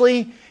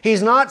rashly,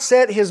 he's not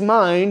set his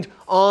mind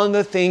on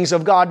the things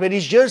of God, but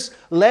he's just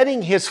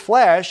letting his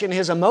flesh and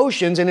his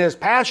emotions and his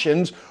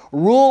passions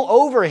rule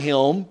over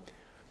him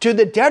to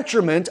the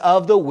detriment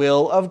of the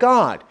will of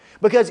God.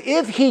 Because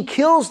if he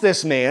kills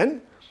this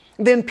man,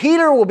 then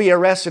Peter will be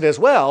arrested as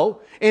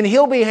well, and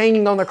he'll be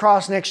hanging on the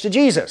cross next to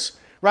Jesus,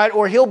 right?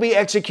 Or he'll be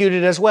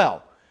executed as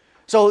well.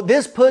 So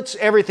this puts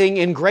everything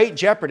in great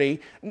jeopardy,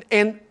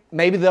 and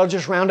maybe they'll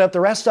just round up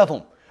the rest of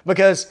them.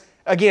 Because,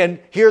 again,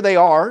 here they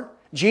are.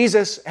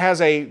 Jesus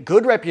has a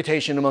good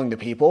reputation among the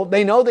people.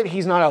 They know that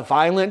he's not a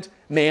violent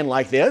man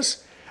like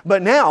this.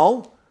 But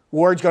now,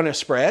 word's going to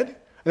spread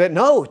that,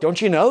 no,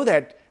 don't you know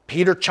that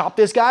Peter chopped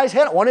this guy's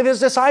head, one of his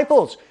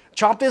disciples,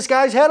 chopped this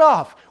guy's head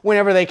off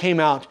whenever they came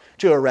out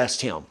to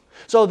arrest him.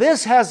 So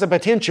this has the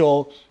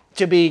potential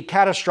to be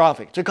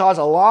catastrophic, to cause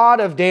a lot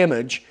of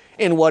damage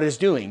in what it's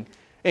doing.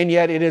 And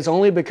yet it is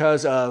only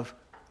because of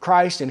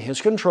Christ and His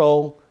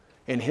control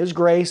and His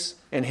grace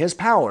and His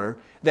power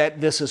that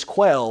this is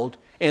quelled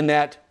and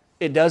that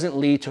it doesn't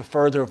lead to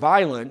further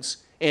violence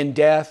and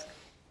death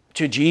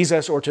to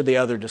Jesus or to the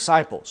other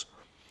disciples.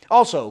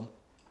 Also,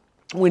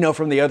 we know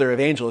from the other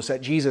evangelists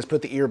that Jesus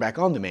put the ear back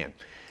on the man,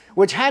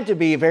 which had to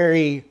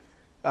be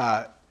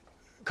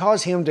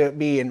cause him to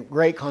be in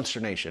great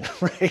consternation,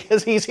 right?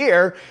 Because he's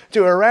here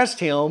to arrest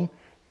him,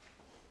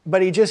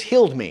 but he just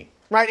healed me,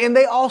 right? And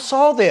they all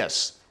saw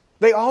this.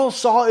 They all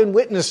saw and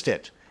witnessed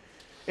it.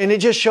 And it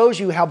just shows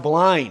you how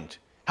blind,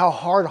 how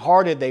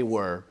hard-hearted they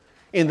were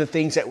in the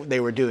things that they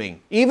were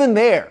doing. Even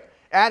there,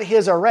 at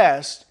his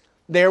arrest,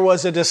 there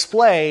was a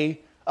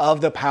display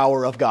of the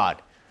power of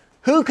God.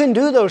 Who can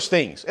do those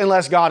things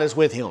unless God is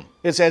with him?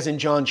 It says in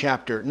John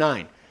chapter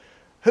 9.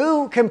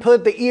 Who can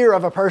put the ear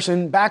of a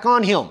person back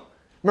on him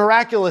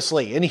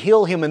miraculously and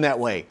heal him in that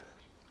way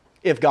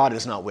if God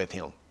is not with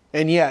him?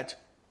 And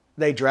yet,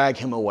 they drag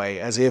him away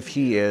as if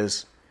he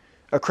is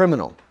a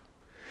criminal.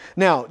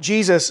 Now,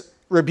 Jesus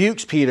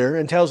rebukes Peter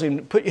and tells him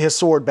to put his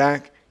sword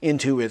back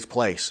into its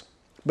place,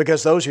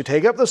 because those who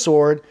take up the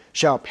sword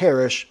shall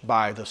perish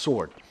by the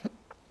sword.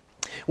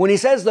 When he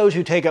says those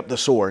who take up the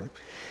sword,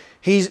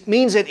 he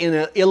means it in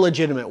an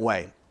illegitimate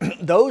way.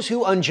 Those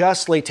who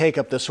unjustly take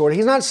up the sword,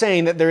 he's not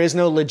saying that there is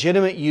no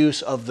legitimate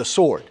use of the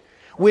sword.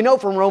 We know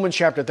from Romans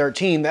chapter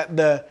 13 that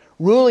the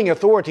ruling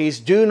authorities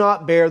do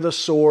not bear the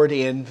sword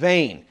in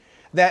vain,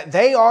 that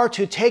they are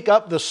to take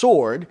up the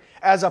sword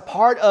as a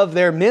part of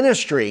their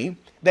ministry.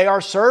 They are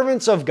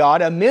servants of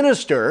God, a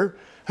minister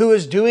who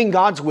is doing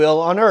God's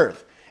will on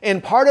earth.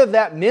 And part of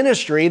that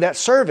ministry, that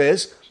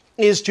service,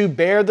 is to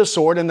bear the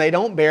sword, and they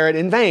don't bear it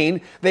in vain.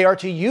 They are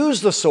to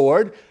use the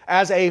sword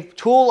as a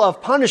tool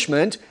of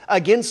punishment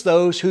against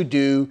those who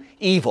do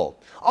evil.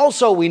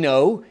 Also, we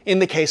know in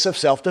the case of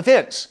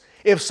self-defense,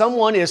 if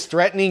someone is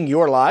threatening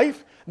your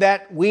life,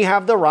 that we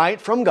have the right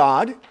from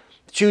God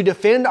to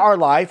defend our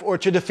life or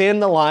to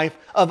defend the life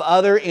of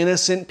other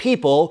innocent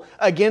people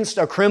against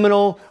a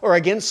criminal or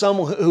against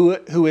someone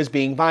who is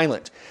being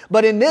violent.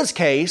 But in this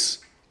case,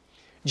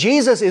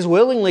 Jesus is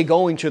willingly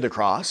going to the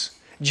cross.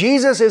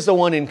 Jesus is the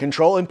one in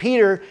control, and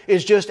Peter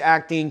is just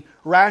acting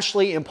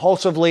rashly,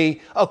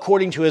 impulsively,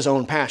 according to his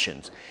own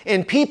passions.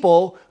 And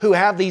people who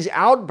have these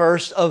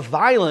outbursts of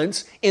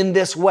violence in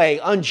this way,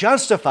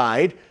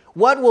 unjustified,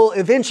 what will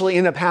eventually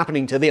end up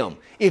happening to them?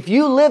 If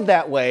you live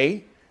that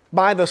way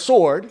by the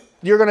sword,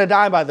 you're going to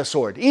die by the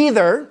sword.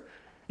 Either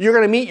you're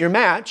going to meet your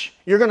match,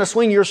 you're going to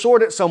swing your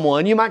sword at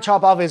someone, you might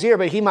chop off his ear,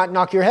 but he might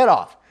knock your head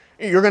off.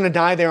 You're going to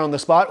die there on the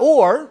spot,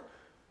 or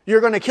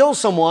you're going to kill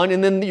someone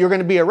and then you're going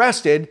to be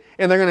arrested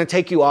and they're going to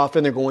take you off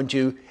and they're going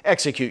to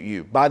execute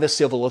you by the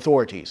civil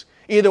authorities.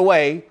 Either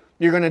way,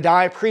 you're going to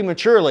die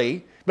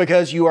prematurely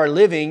because you are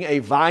living a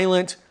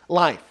violent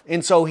life.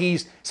 And so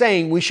he's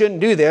saying we shouldn't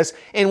do this.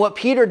 And what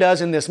Peter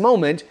does in this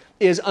moment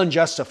is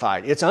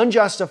unjustified. It's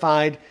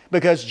unjustified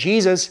because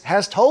Jesus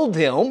has told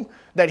them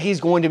that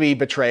he's going to be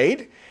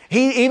betrayed.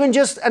 He even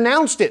just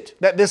announced it,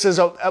 that this is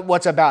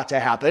what's about to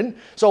happen.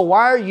 So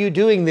why are you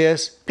doing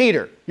this,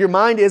 Peter? Your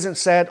mind isn't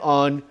set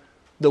on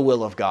the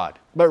will of God,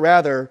 but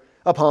rather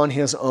upon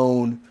his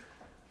own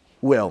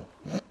will.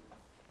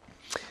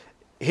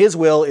 His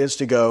will is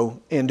to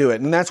go and do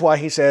it. And that's why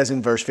he says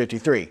in verse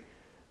 53,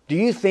 do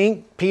you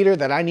think, Peter,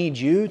 that I need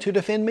you to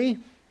defend me?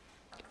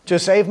 To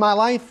save my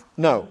life?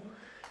 No.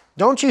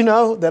 Don't you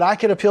know that I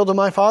could appeal to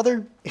my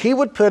Father? He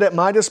would put at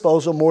my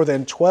disposal more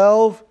than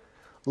 12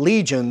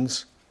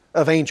 legions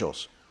of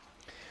angels.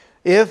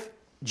 If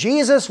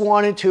Jesus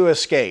wanted to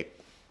escape,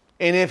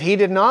 and if he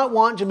did not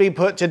want to be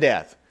put to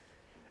death,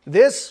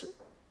 this,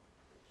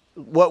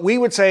 what we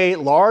would say,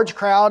 large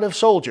crowd of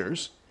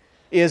soldiers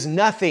is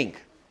nothing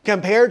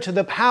compared to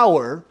the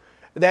power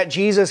that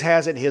Jesus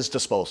has at his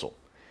disposal.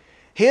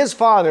 His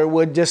Father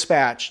would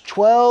dispatch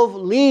 12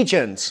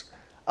 legions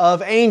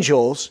of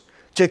angels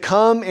to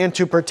come and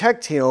to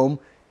protect him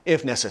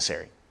if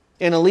necessary.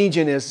 And a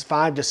legion is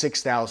 5,000 to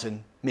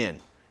 6,000 men.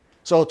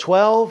 So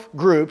 12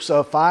 groups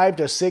of 5,000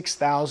 to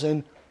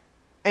 6,000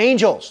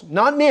 angels,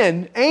 not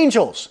men,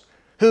 angels,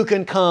 who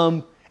can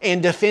come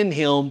and defend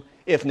him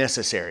if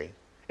necessary.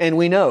 And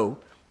we know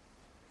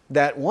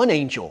that one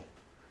angel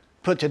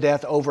put to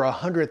death over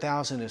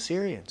 100,000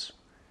 Assyrians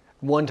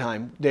one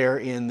time there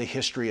in the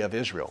history of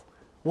Israel.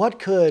 What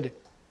could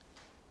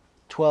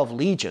 12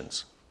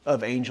 legions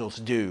of angels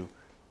do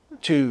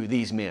to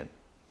these men?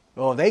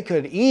 Well, they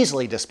could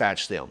easily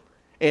dispatch them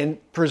and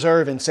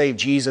preserve and save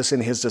Jesus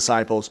and his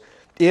disciples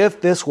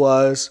if this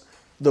was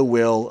the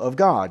will of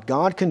God.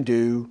 God can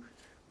do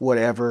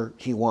whatever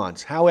he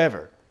wants.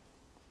 However,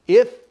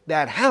 if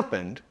that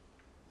happened,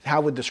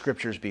 how would the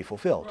scriptures be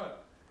fulfilled? Right.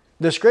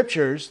 The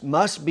scriptures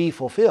must be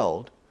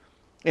fulfilled,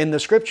 and the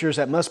scriptures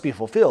that must be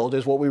fulfilled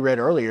is what we read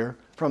earlier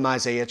from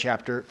Isaiah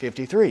chapter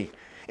 53,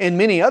 and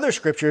many other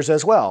scriptures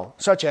as well,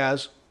 such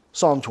as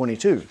Psalm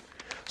 22.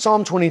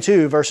 Psalm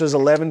 22 verses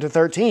 11 to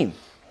 13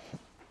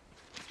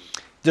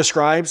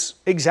 describes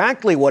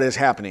exactly what is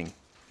happening.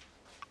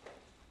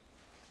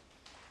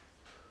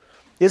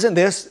 Isn't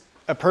this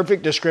a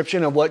perfect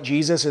description of what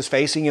Jesus is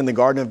facing in the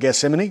Garden of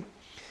Gethsemane?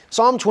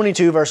 Psalm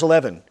 22, verse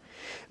 11.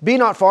 Be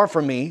not far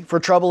from me, for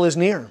trouble is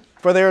near,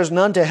 for there is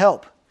none to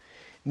help.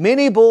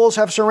 Many bulls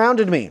have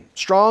surrounded me.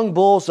 Strong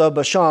bulls of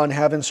Bashan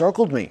have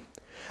encircled me.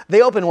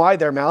 They open wide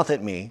their mouth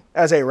at me,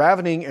 as a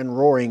ravening and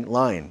roaring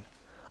lion.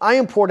 I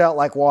am poured out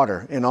like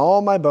water, and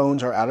all my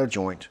bones are out of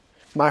joint.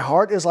 My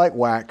heart is like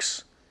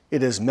wax,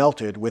 it is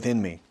melted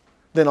within me.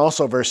 Then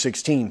also verse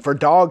 16, for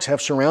dogs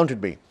have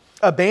surrounded me.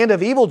 A band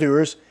of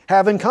evildoers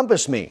have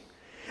encompassed me.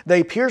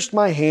 They pierced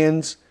my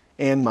hands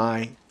and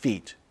my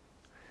feet.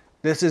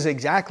 This is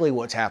exactly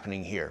what's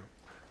happening here.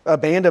 A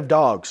band of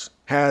dogs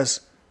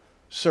has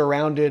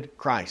surrounded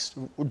Christ.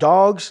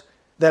 Dogs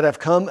that have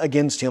come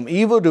against him,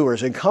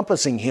 evildoers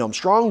encompassing him,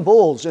 strong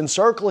bulls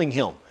encircling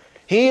him.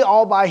 He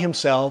all by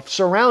himself,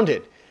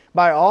 surrounded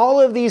by all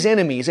of these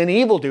enemies and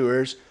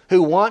evildoers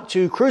who want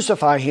to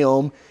crucify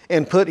him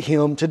and put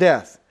him to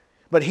death.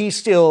 But he's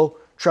still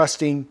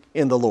trusting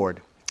in the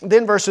Lord.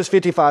 Then verses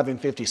 55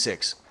 and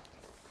 56.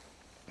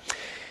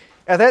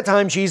 At that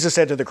time, Jesus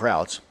said to the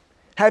crowds,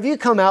 have you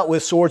come out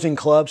with swords and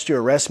clubs to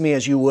arrest me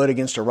as you would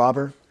against a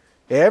robber?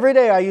 Every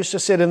day I used to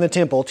sit in the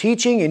temple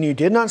teaching, and you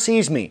did not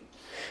seize me.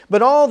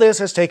 But all this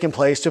has taken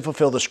place to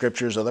fulfill the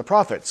scriptures of the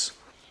prophets.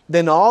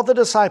 Then all the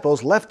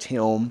disciples left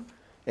him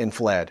and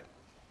fled.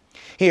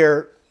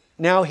 Here,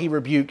 now he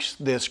rebukes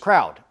this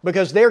crowd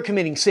because they're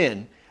committing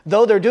sin.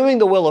 Though they're doing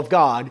the will of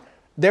God,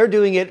 they're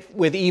doing it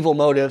with evil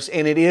motives,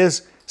 and it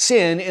is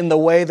sin in the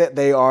way that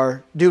they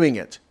are doing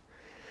it.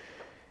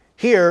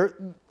 Here,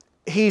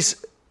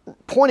 he's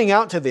pointing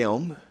out to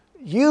them,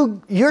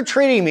 you're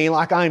treating me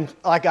like I'm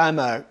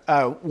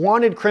a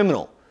wanted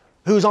criminal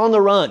who's on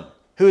the run,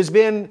 who has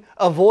been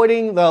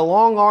avoiding the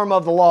long arm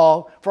of the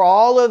law for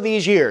all of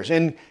these years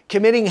and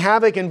committing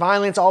havoc and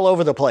violence all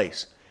over the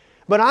place.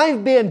 But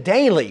I've been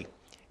daily,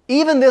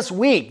 even this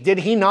week, did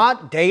he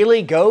not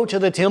daily go to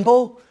the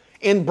temple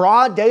in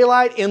broad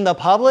daylight in the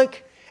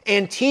public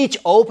and teach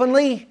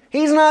openly?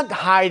 He's not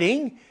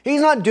hiding.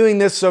 He's not doing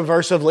this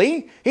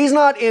subversively. He's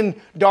not in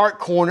dark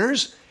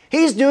corners.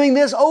 He's doing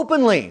this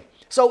openly.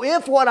 So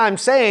if what I'm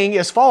saying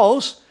is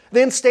false,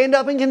 then stand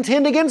up and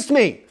contend against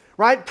me,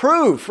 right?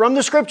 Prove from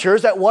the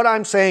scriptures that what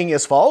I'm saying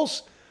is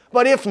false.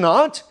 But if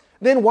not,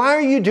 then why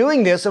are you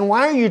doing this and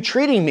why are you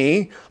treating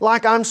me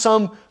like I'm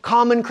some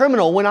common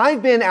criminal? When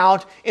I've been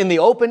out in the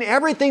open,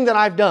 everything that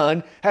I've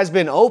done has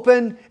been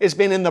open, it's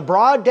been in the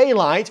broad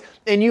daylight,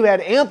 and you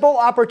had ample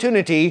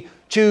opportunity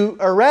to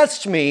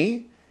arrest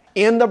me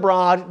in the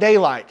broad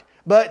daylight.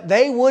 But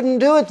they wouldn't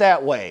do it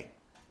that way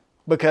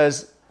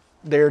because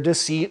they're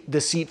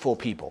deceitful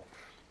people,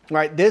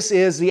 right? This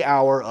is the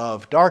hour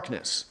of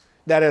darkness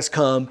that has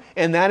come,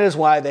 and that is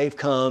why they've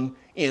come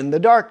in the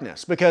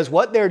darkness, because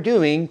what they're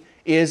doing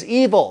is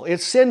evil.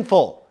 It's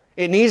sinful.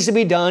 It needs to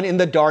be done in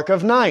the dark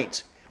of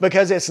night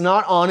because it's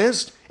not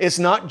honest, it's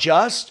not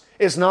just,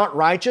 it's not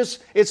righteous,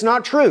 it's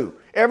not true.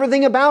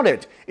 Everything about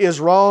it is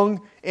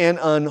wrong and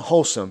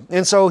unwholesome.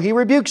 And so he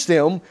rebukes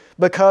them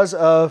because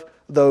of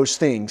those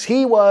things.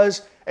 He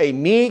was a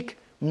meek,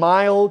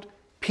 mild,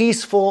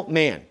 peaceful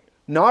man.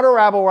 Not a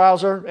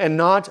rabble-rouser and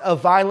not a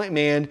violent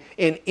man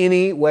in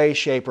any way,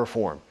 shape, or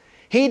form.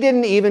 He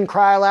didn't even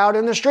cry aloud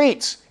in the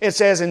streets, it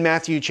says in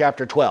Matthew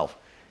chapter 12.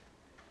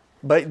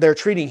 But they're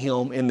treating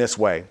him in this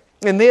way.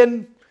 And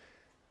then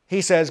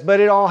he says, but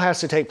it all has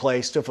to take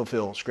place to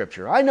fulfill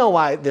Scripture. I know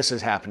why this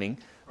is happening,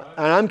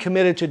 and I'm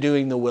committed to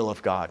doing the will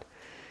of God.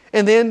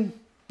 And then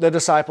the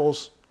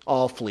disciples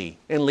all flee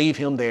and leave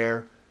him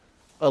there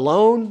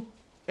alone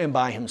and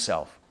by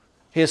himself.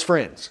 His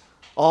friends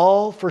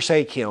all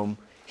forsake him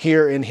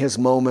here in his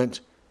moment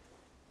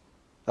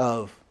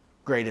of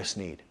greatest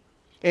need.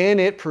 And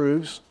it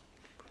proves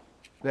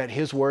that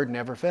his word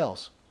never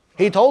fails.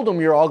 He told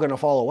them you're all going to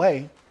fall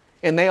away.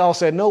 And they all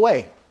said, no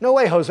way,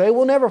 Jose,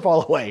 we'll never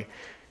fall away.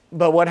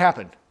 But what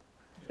happened?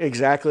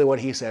 Exactly what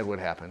he said would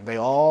happen. They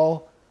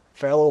all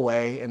fell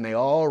away and they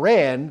all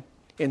ran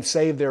and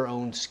saved their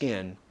own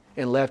skin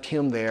and left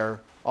him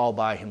there all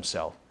by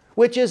himself.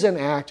 Which is an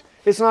act,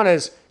 it's not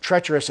as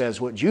treacherous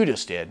as what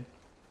Judas did,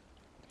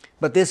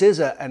 but this is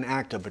an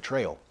act of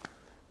betrayal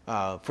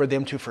for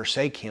them to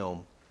forsake him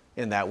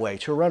in that way,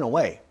 to run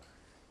away.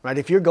 Right?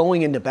 If you're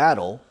going into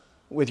battle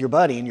with your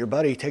buddy and your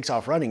buddy takes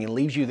off running and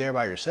leaves you there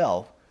by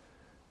yourself,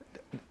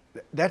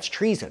 that's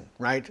treason,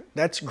 right?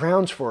 That's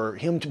grounds for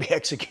him to be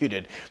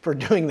executed for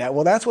doing that.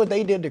 Well, that's what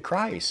they did to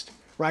Christ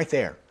right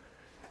there.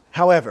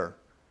 However,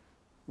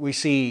 we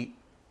see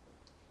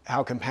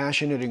how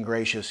compassionate and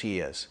gracious he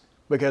is,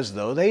 because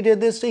though they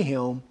did this to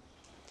him,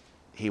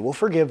 he will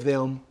forgive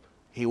them,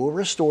 he will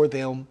restore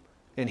them,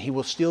 and he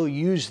will still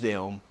use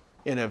them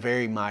in a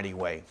very mighty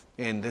way.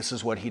 And this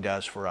is what he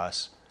does for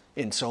us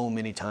in so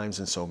many times,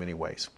 in so many ways.